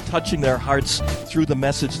Lord touching their hearts through the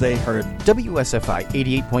message they heard. WSFI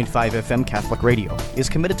 88.5 FM Catholic Radio is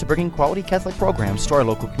committed to bringing quality Catholic programs to our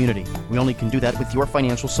local community. We only can do that with your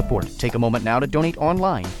financial support. Take a moment now to donate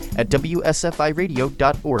online at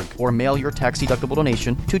WSFIRadio.org or mail your tax-deductible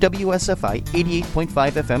donation to WSFI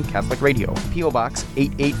 88.5 FM Catholic Radio, P.O. Box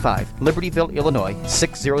 885, Libertyville, Illinois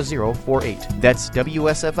 60048. That's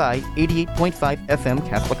WSFI 88.5 FM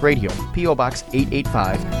Catholic Radio, P.O. Box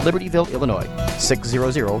 885, Libertyville, Illinois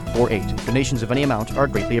 60048. Donations of any amount are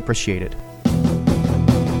greatly appreciated.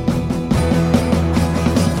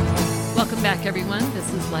 Welcome back, everyone.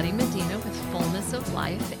 This is Letty Medina with Fullness of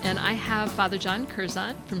Life, and I have Father John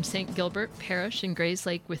Curzon from St. Gilbert Parish in Grays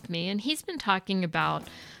Lake with me, and he's been talking about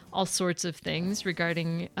all sorts of things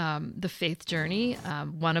regarding the faith journey,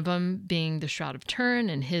 one of them being the Shroud of Turin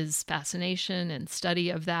and his fascination and study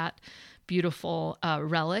of that beautiful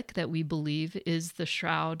relic that we believe is the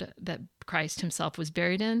shroud that Christ himself was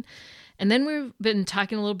buried in. And then we've been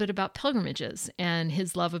talking a little bit about pilgrimages and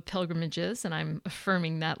his love of pilgrimages, and I'm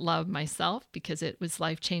affirming that love myself because it was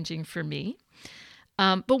life-changing for me.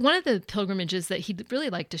 But one of the pilgrimages that he'd really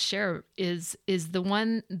like to share is the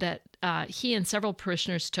one that he and several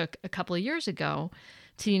parishioners took a couple of years ago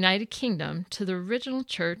to the United Kingdom, to the original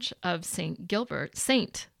church of St. Gilbert,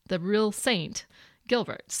 the real Saint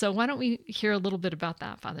Gilbert. So why don't we hear a little bit about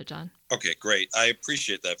that, Father John? Okay, great. I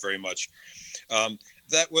appreciate that very much.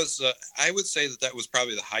 That was, I would say that was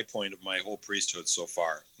probably the high point of my whole priesthood so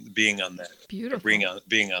far, being on that,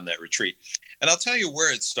 being on that retreat. And I'll tell you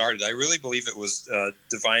where it started. I really believe it was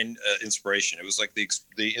divine inspiration. It was like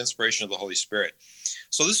the inspiration of the Holy Spirit.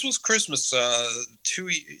 So this was Christmas 2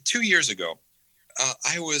 years ago.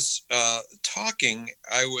 I was talking.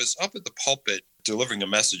 I was up at the pulpit delivering a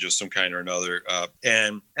message of some kind or another,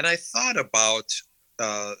 and I thought about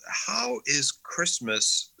how is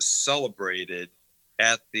Christmas celebrated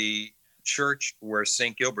at the church where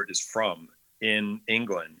St. Gilbert is from in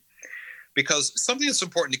England. Because something that's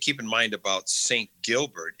important to keep in mind about St.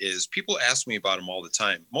 Gilbert is people ask me about him all the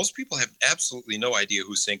time. Most people have absolutely no idea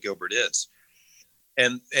who St. Gilbert is.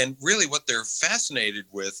 And really what they're fascinated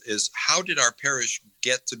with is how did our parish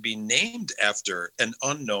get to be named after an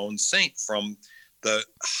unknown saint from the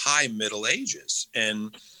high Middle Ages.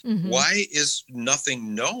 And why is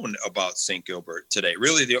nothing known about St. Gilbert today?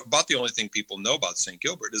 Really, about the only thing people know about St.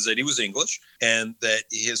 Gilbert is that he was English and that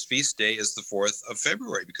his feast day is the 4th of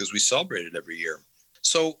February because we celebrate it every year.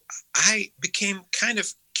 So I became kind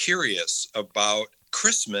of curious about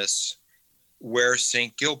Christmas, where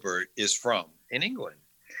St. Gilbert is from in England.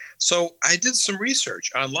 So I did some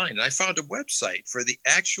research online and I found a website for the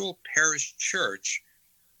actual parish church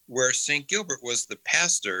where St. Gilbert was the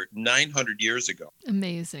pastor 900 years ago.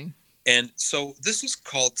 Amazing. And so this is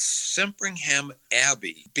called Sempringham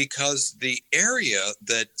Abbey because the area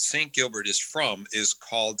that St. Gilbert is from is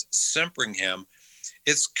called Sempringham.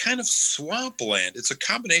 It's kind of swampland. It's a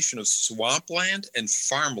combination of swampland and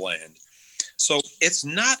farmland. So it's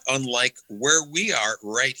not unlike where we are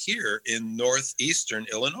right here in northeastern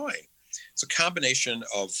Illinois. It's a combination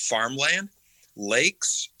of farmland,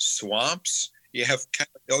 lakes, swamps. You have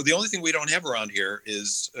the only thing we don't have around here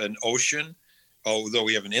is an ocean, although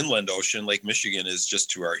we have an inland ocean. Lake Michigan is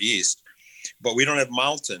just to our east, but we don't have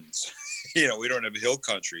mountains. We don't have hill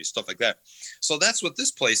country, stuff like that. So that's what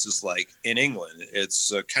this place is like in England.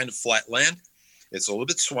 It's kind of flat land. It's a little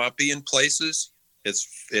bit swampy in places.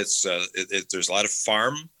 There's a lot of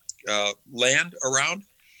farm land around,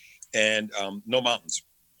 and no mountains,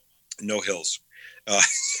 no hills,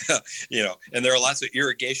 and there are lots of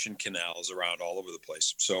irrigation canals around all over the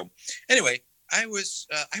place. So anyway, I was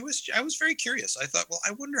very curious. I thought, well,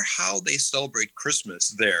 I wonder how they celebrate Christmas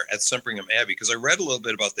there at Sempringham Abbey, because I read a little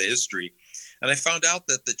bit about the history, and I found out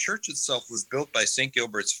that the church itself was built by St.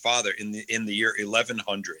 Gilbert's father in the year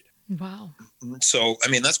 1100. Wow. So, I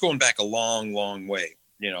mean, that's going back a long, long way,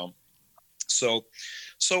 So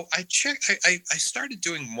I checked, I started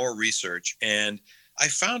doing more research, and I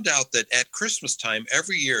found out that at Christmas time,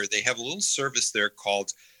 every year, they have a little service there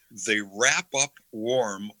called the Wrap Up,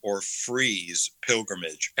 Warm, or Freeze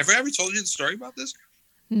pilgrimage. Have I ever told you the story about this?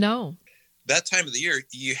 No. That time of the year,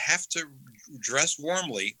 you have to dress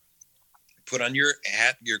warmly, put on your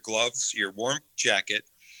hat, your gloves, your warm jacket,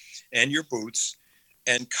 and your boots,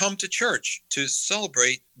 and come to church to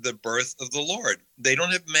celebrate the birth of the Lord. They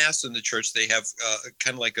don't have mass in the church. They have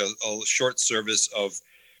kind of like a short service of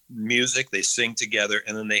music. They sing together,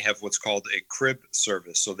 and then they have what's called a crib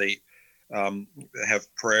service. So they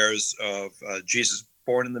have prayers of Jesus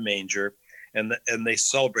born in the manger, and they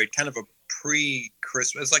celebrate kind of a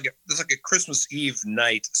pre-Christmas. It's like a Christmas Eve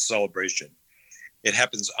night celebration. It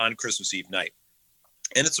happens on Christmas Eve night,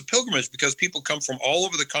 and it's a pilgrimage because people come from all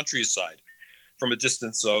over the countryside, from a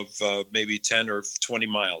distance of maybe 10 or 20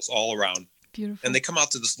 miles all around. Beautiful. And they come out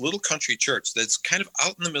to this little country church that's kind of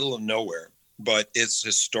out in the middle of nowhere, but it's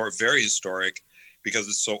historic, very historic because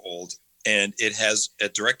it's so old. And it has a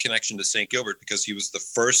direct connection to St. Gilbert because he was the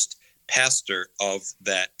first pastor of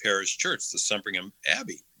that parish church, the Sempringham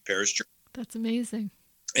Abbey parish church. That's amazing.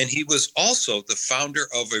 And he was also the founder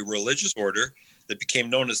of a religious order that became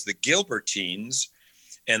known as the Gilbertines.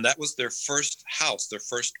 And that was their first house, their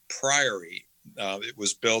first priory. It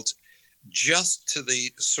was built just to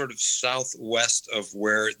the sort of southwest of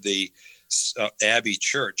where the Abbey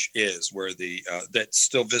Church is, where that's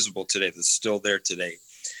still visible today, that's still there today.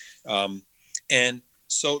 And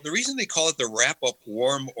so the reason they call it the Wrap Up,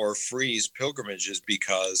 Warm, or Freeze pilgrimage is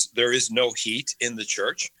because there is no heat in the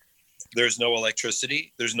church. There's no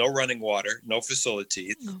electricity. There's no running water, no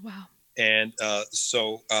facilities. Oh, wow. And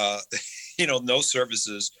no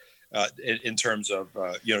services in terms of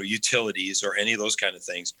utilities or any of those kind of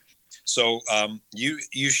things. So you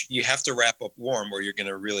have to wrap up warm, or you're going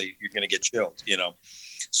to get chilled.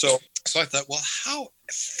 So I thought, well, how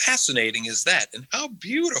fascinating is that, and how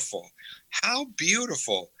beautiful!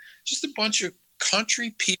 Just a bunch of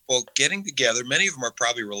country people getting together. Many of them are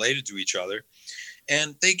probably related to each other,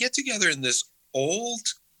 and they get together in this old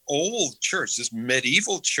church, this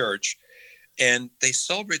medieval church, and they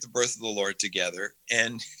celebrate the birth of the Lord together.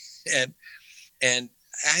 And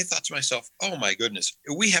I thought to myself, oh my goodness,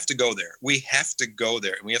 we have to go there. We have to go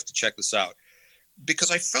there, and we have to check this out,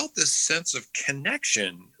 because I felt this sense of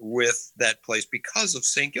connection with that place because of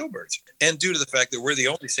St. Gilbert, and due to the fact that we're the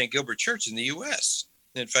only St. Gilbert church in the U.S.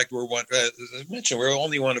 In fact, we're one, as I mentioned, we're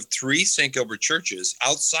only one of 3 St. Gilbert churches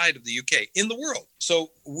outside of the UK in the world.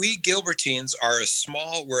 So we Gilbertines are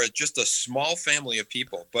we're just a small family of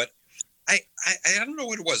people, but I don't know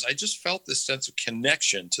what it was. I just felt this sense of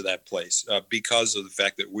connection to that place because of the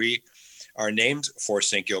fact that we are named for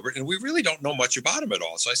St. Gilbert, and we really don't know much about him at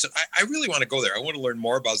all. So I said, I really want to go there. I want to learn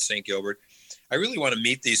more about St. Gilbert. I really want to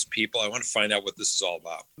meet these people. I want to find out what this is all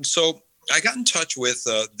about. So I got in touch with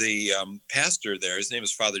the pastor there. His name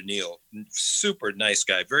is Father Neil. Super nice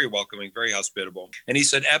guy, very welcoming, very hospitable. And he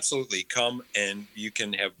said, absolutely, come and you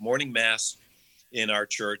can have morning mass in our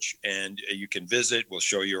church and you can visit. We'll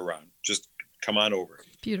show you around. Just come on over.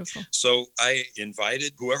 Beautiful. So I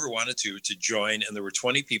invited whoever wanted to join, and there were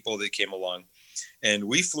 20 people that came along. And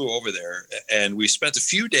we flew over there and we spent a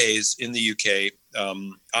few days in the UK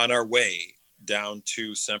on our way down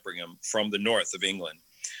to Sempringham from the north of England.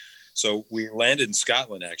 So we landed in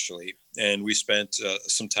Scotland, actually, and we spent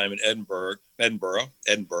some time in Edinburgh. And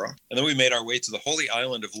then we made our way to the holy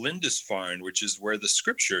island of Lindisfarne, which is where the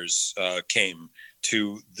scriptures came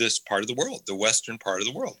to this part of the world, the western part of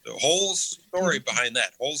the world. The whole story behind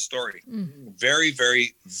that, whole story. Very,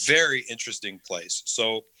 very, very interesting place.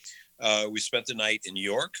 So we spent the night in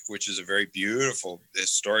York, which is a very beautiful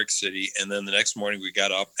historic city. And then the next morning we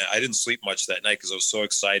got up. And I didn't sleep much that night because I was so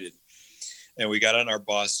excited. And we got on our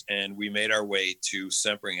bus and we made our way to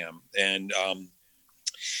Sempringham. And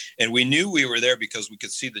we knew we were there because we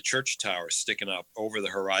could see the church tower sticking up over the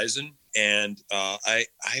horizon. And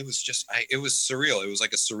it was surreal. It was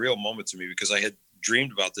like a surreal moment to me because I had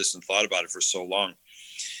dreamed about this and thought about it for so long.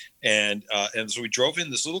 And so we drove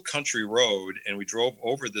in this little country road and we drove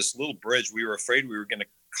over this little bridge. We were afraid we were going to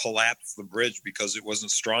collapse the bridge because it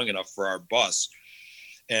wasn't strong enough for our bus.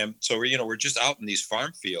 And so we're just out in these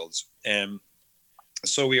farm fields. And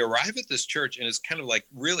so we arrive at this church and it's kind of like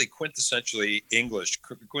really quintessentially English,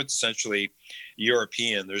 quintessentially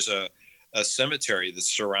European. There's a cemetery that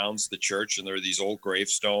surrounds the church, and there are these old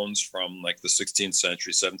gravestones from like the 16th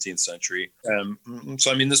century, 17th century. So,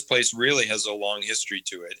 I mean, this place really has a long history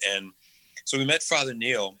to it. And so we met Father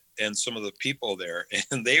Neil and some of the people there,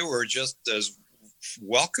 and they were just as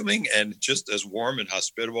welcoming and just as warm and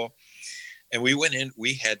hospitable. And we went in,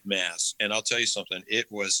 we had mass, and I'll tell you something, it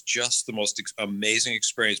was just the most amazing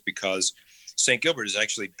experience because St. Gilbert is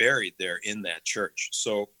actually buried there in that church.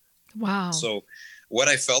 So, wow. So what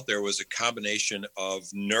I felt there was a combination of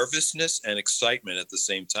nervousness and excitement at the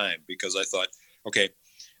same time, because I thought, okay,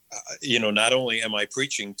 not only am I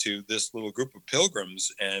preaching to this little group of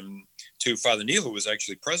pilgrims and to Father Neil, who was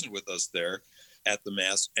actually present with us there at the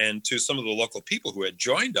mass, and to some of the local people who had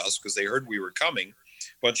joined us because they heard we were coming,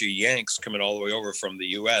 bunch of Yanks coming all the way over from the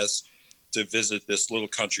U.S. to visit this little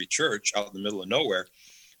country church out in the middle of nowhere.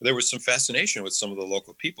 There was some fascination with some of the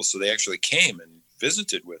local people, so they actually came and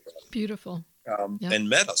visited with us. Beautiful. And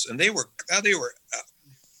met us, and they were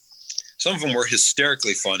some of them were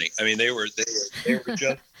hysterically funny. I mean, they were just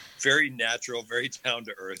very natural, very down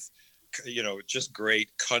to earth, just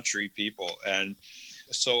great country people. And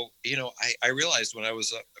so, I realized when I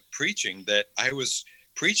was preaching that I was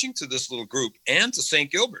preaching to this little group and to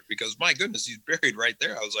St. Gilbert, because my goodness, he's buried right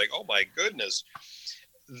there. I was like, oh my goodness,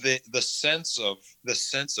 the sense of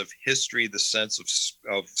history, the sense of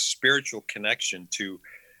spiritual connection to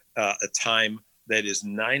a time that is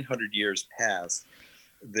 900 years past,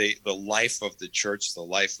 the life of the church, the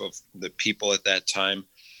life of the people at that time.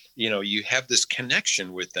 You have this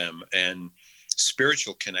connection with them and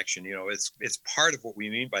spiritual connection. It's part of what we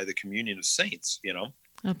mean by the communion of saints.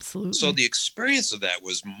 Absolutely. So the experience of that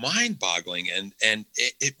was mind-boggling, and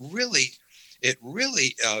it was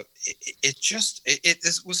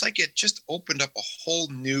like it just opened up a whole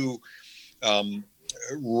new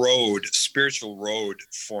spiritual road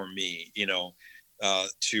for me,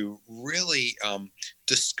 to really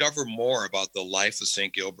discover more about the life of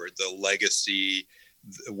St. Gilbert, the legacy,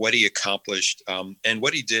 what he accomplished, and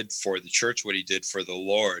what he did for the church, what he did for the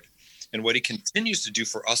Lord, and what he continues to do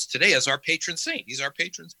for us today as our patron saint. He's our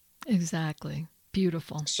patron saint. Exactly.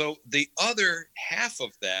 Beautiful. So the other half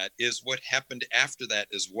of that is what happened after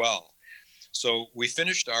that as well. So we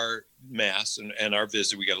finished our mass and our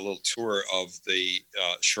visit. We got a little tour of the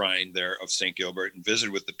shrine there of St. Gilbert and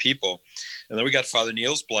visited with the people. And then we got Father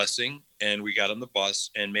Neil's blessing, and we got on the bus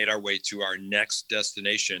and made our way to our next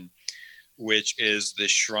destination, which is the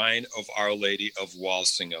Shrine of Our Lady of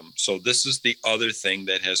Walsingham. So this is the other thing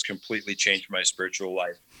that has completely changed my spiritual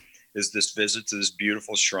life, is this visit to this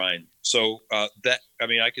beautiful shrine. So I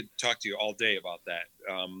could talk to you all day about that,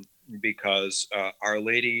 because Our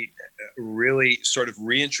Lady really sort of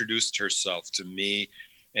reintroduced herself to me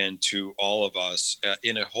and to all of us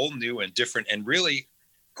in a whole new and different and really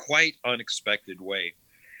quite unexpected way.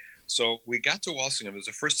 So we got to Walsingham. It was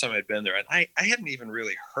the first time I'd been there, and I hadn't even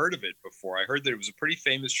really heard of it before. I heard that it was a pretty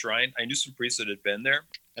famous shrine. I knew some priests that had been there,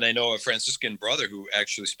 and I know a Franciscan brother who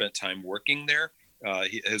actually spent time working there.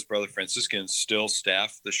 His brother Franciscan still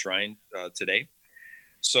staff the shrine today.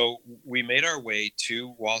 So we made our way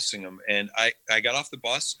to Walsingham, and I got off the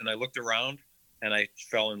bus and I looked around and I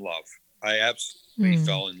fell in love. I absolutely Mm.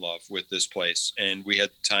 fell in love with this place. And we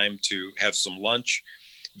had time to have some lunch,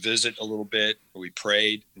 visit a little bit. We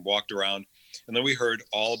prayed and walked around. And then we heard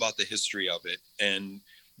all about the history of it and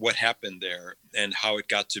what happened there and how it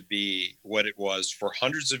got to be what it was for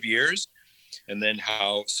hundreds of years. And then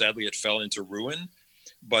how sadly it fell into ruin,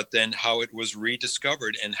 but then how it was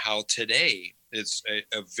rediscovered and how today it's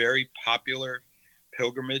a very popular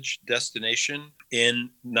pilgrimage destination in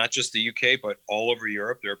not just the UK, but all over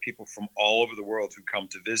Europe. There are people from all over the world who come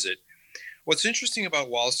to visit. What's interesting about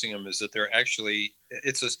Walsingham is that they're actually,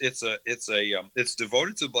 it's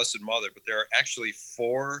devoted to the Blessed Mother, but there are actually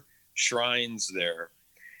 4 shrines there,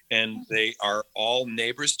 and they are all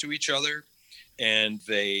neighbors to each other, and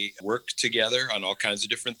they work together on all kinds of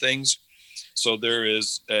different things. So there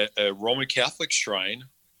is a Roman Catholic shrine,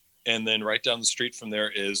 and then right down the street from there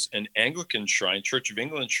is an Anglican shrine, Church of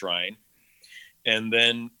England shrine. And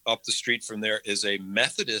then up the street from there is a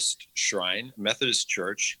Methodist shrine, Methodist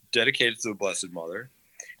church dedicated to the Blessed Mother.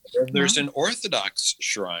 And there's an Orthodox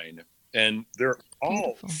shrine, and they're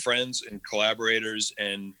all friends and collaborators.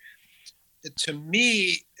 And to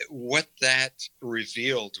me, what that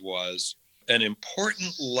revealed was an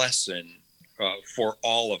important lesson for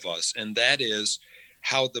all of us. And that is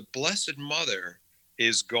how the Blessed Mother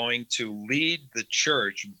is going to lead the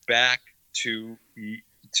church back to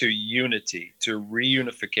unity, to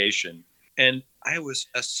reunification. And I was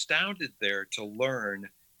astounded there to learn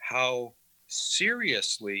how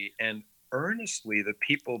seriously and earnestly the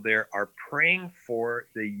people there are praying for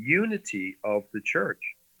the unity of the church.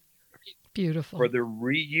 Beautiful. For the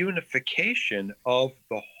reunification of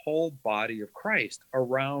the whole body of Christ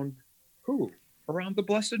around who? Around the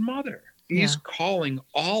Blessed Mother. He's calling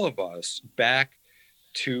all of us back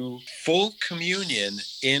to full communion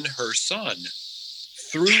in her Son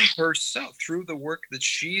through herself, through the work that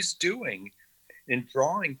she's doing in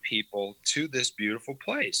drawing people to this beautiful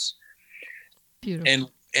place. Beautiful.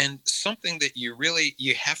 And something that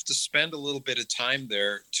you have to spend a little bit of time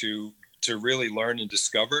there to really learn and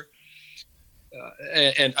discover.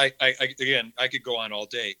 And I could go on all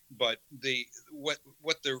day, but there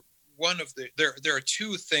are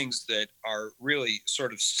 2 things that are really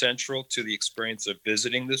sort of central to the experience of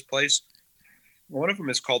visiting this place. One of them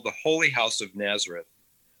is called the Holy House of Nazareth.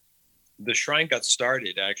 The shrine got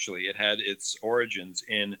started, actually, it had its origins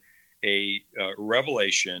in a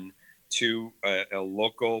revelation to a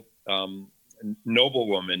local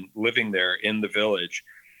noblewoman living there in the village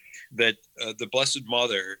that the Blessed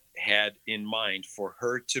Mother had in mind for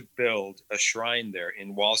her to build a shrine there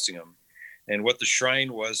in Walsingham. And what the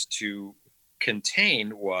shrine was to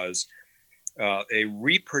contain was a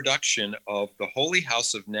reproduction of the Holy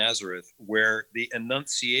House of Nazareth, where the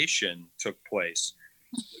Annunciation took place.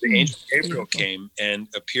 The angel Gabriel came and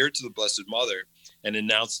appeared to the Blessed Mother and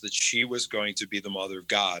announced that she was going to be the Mother of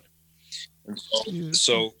God. And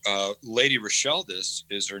so Lady Rocheldis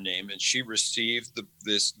is her name, and she received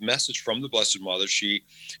this message from the Blessed Mother. She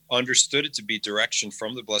understood it to be direction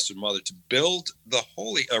from the Blessed Mother to build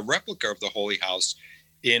a replica of the Holy House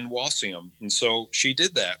in Walsingham. And so she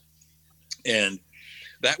did that. And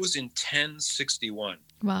that was in 1061.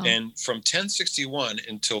 Wow. And from 1061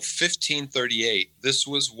 until 1538, this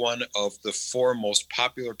was one of the 4 most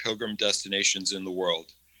popular pilgrim destinations in the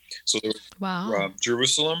world. So there was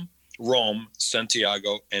Jerusalem, Rome,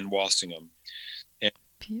 Santiago, and Walsingham. And,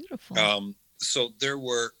 beautiful. So there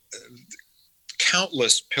were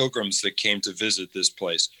countless pilgrims that came to visit this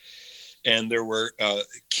place. And there were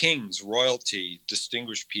kings, royalty,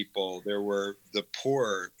 distinguished people. There were the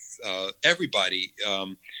poor, everybody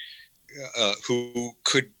who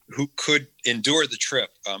could endure the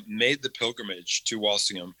trip, made the pilgrimage to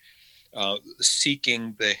Walsingham,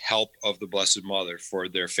 seeking the help of the Blessed Mother for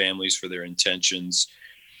their families, for their intentions.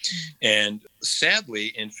 And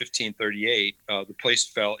sadly, in 1538, the place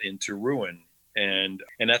fell into ruin. And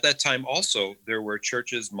at that time also, there were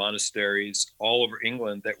churches, monasteries all over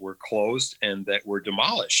England that were closed and that were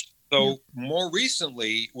demolished. So more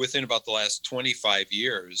recently, within about the last 25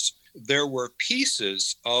 years, there were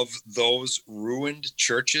pieces of those ruined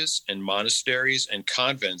churches and monasteries and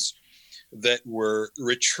convents that were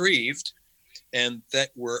retrieved and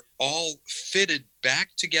that were all fitted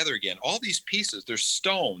back together again. All these pieces, they're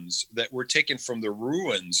stones that were taken from the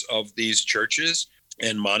ruins of these churches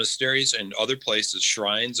and monasteries and other places,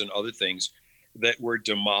 shrines and other things that were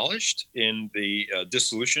demolished in the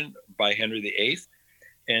dissolution by Henry VIII.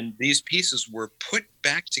 And these pieces were put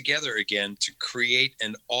back together again to create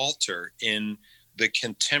an altar in the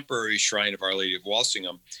contemporary shrine of Our Lady of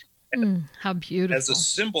Walsingham. How beautiful. As a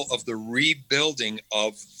symbol of the rebuilding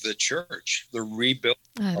of the church, the rebuilding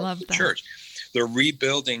I of love the that. church. the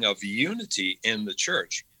rebuilding of unity in the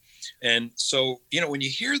church. And so, when you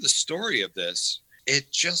hear the story of this,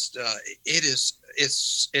 it just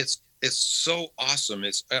it's so awesome.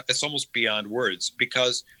 It's almost beyond words,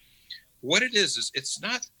 because what it is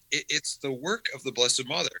it's the work of the Blessed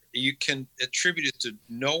Mother. You can attribute it to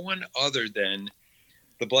no one other than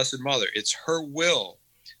the Blessed Mother. It's her will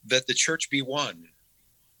that the church be one.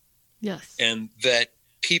 Yes. And that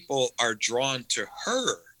people are drawn to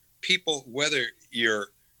her. People, whether you're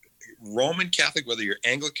Roman Catholic, whether you're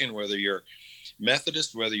Anglican, whether you're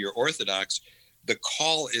Methodist, whether you're Orthodox, the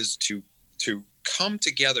call is to come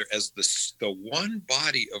together as the one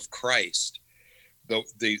body of Christ,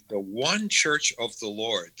 the one church of the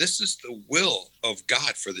Lord. This is the will of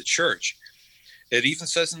God for the church. It even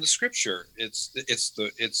says in the scripture, it's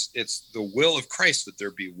the will of Christ that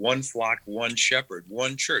there be one flock, one shepherd,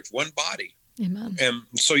 one church, one body. Amen. And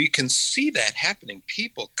so you can see that happening,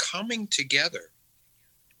 people coming together.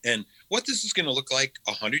 And what this is going to look like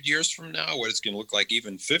 100 years from now, what it's going to look like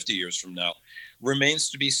even 50 years from now, remains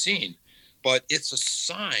to be seen. But it's a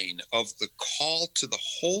sign of the call to the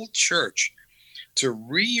whole church to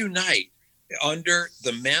reunite under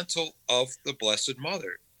the mantle of the Blessed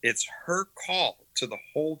Mother. It's her call to the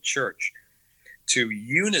whole church to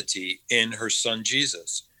unity in her son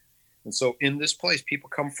Jesus. And so in this place, people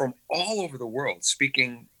come from all over the world,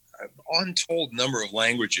 speaking an untold number of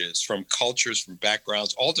languages, from cultures, from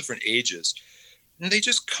backgrounds, all different ages. And they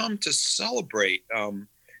just come to celebrate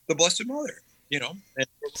the Blessed Mother, And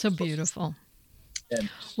so beautiful.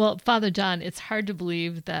 Well, Father John, it's hard to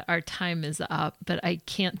believe that our time is up, but I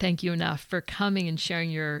can't thank you enough for coming and sharing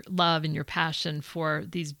your love and your passion for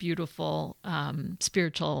these beautiful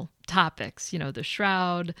spiritual topics, the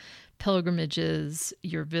shroud, pilgrimages,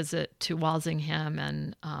 your visit to Walsingham,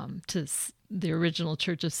 and to the original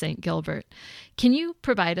Church of St. Gilbert. Can you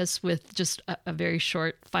provide us with just a very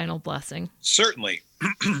short final blessing? Certainly.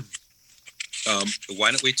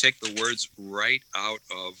 Why don't we take the words right out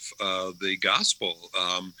of the gospel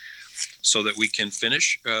so that we can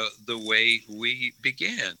finish the way we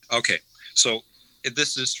began? Okay, so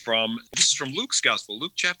this is from Luke's gospel,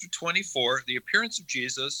 Luke chapter 24, the appearance of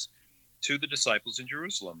Jesus to the disciples in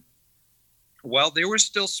Jerusalem. While they were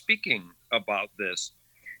still speaking about this,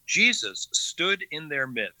 Jesus stood in their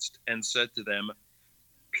midst and said to them,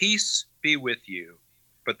 "Peace be with you."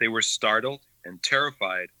 But they were startled and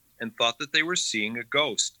terrified and thought that they were seeing a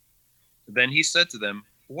ghost. Then he said to them,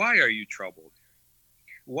 "Why are you troubled?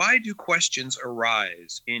 Why do questions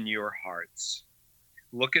arise in your hearts?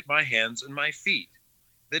 Look at my hands and my feet,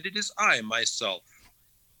 that it is I myself.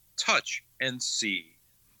 Touch and see."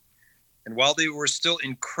 And while they were still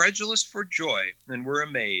incredulous for joy and were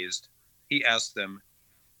amazed, he asked them,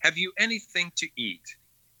 "Have you anything to eat?"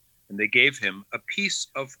 And they gave him a piece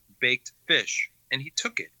of baked fish, and he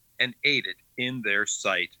took it and ate it in their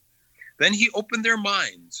sight. Then he opened their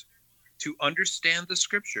minds to understand the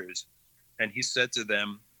scriptures, and he said to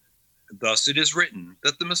them, "Thus it is written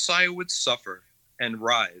that the Messiah would suffer and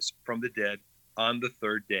rise from the dead on the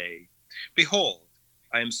third day. Behold,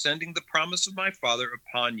 I am sending the promise of my Father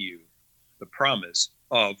upon you, the promise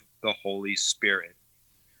of the Holy Spirit."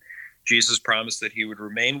 Jesus promised that he would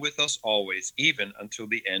remain with us always, even until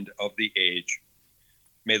the end of the age.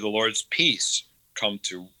 May the Lord's peace come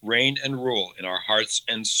to reign and rule in our hearts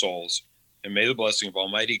and souls. And may the blessing of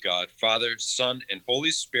Almighty God, Father, Son, and Holy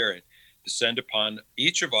Spirit descend upon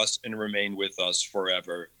each of us and remain with us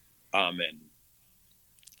forever. Amen.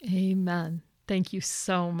 Amen. Thank you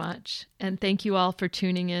so much. And thank you all for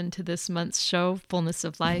tuning in to this month's show, Fullness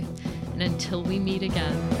of Life. And until we meet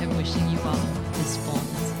again, I'm wishing you all this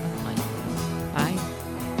fullness of life. Bye.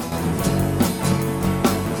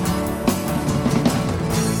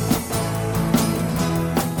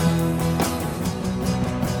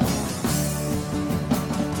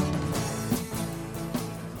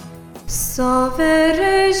 Salve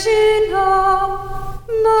Regina,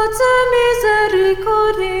 Mater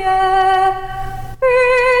Misericordiae,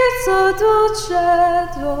 Pizza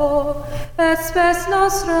dulcedo, et spes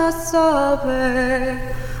nostra salve.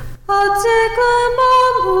 A te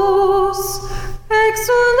clamamus,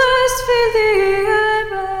 exules filii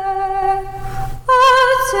me, a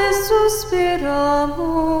te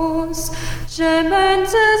suspiramus,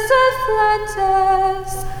 gementes et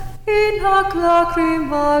flentes, in hac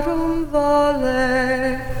lacrimarum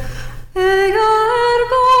vale. Ea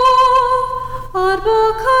ergo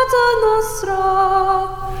advocata nostra,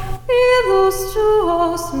 illus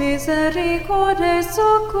tuos misericordes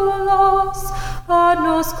oculos ad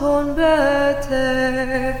nos converte.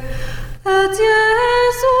 Et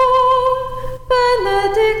Iesu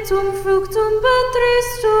benedictum fructum ventris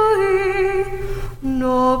tui,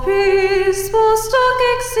 nobis post hoc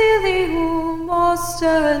exilium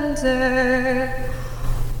ostende,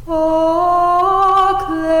 O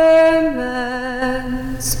clemens,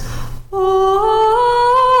 O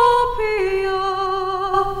pia,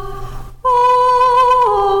 O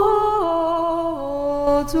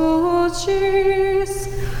dulcis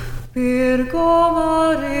Virgo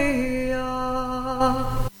Maria.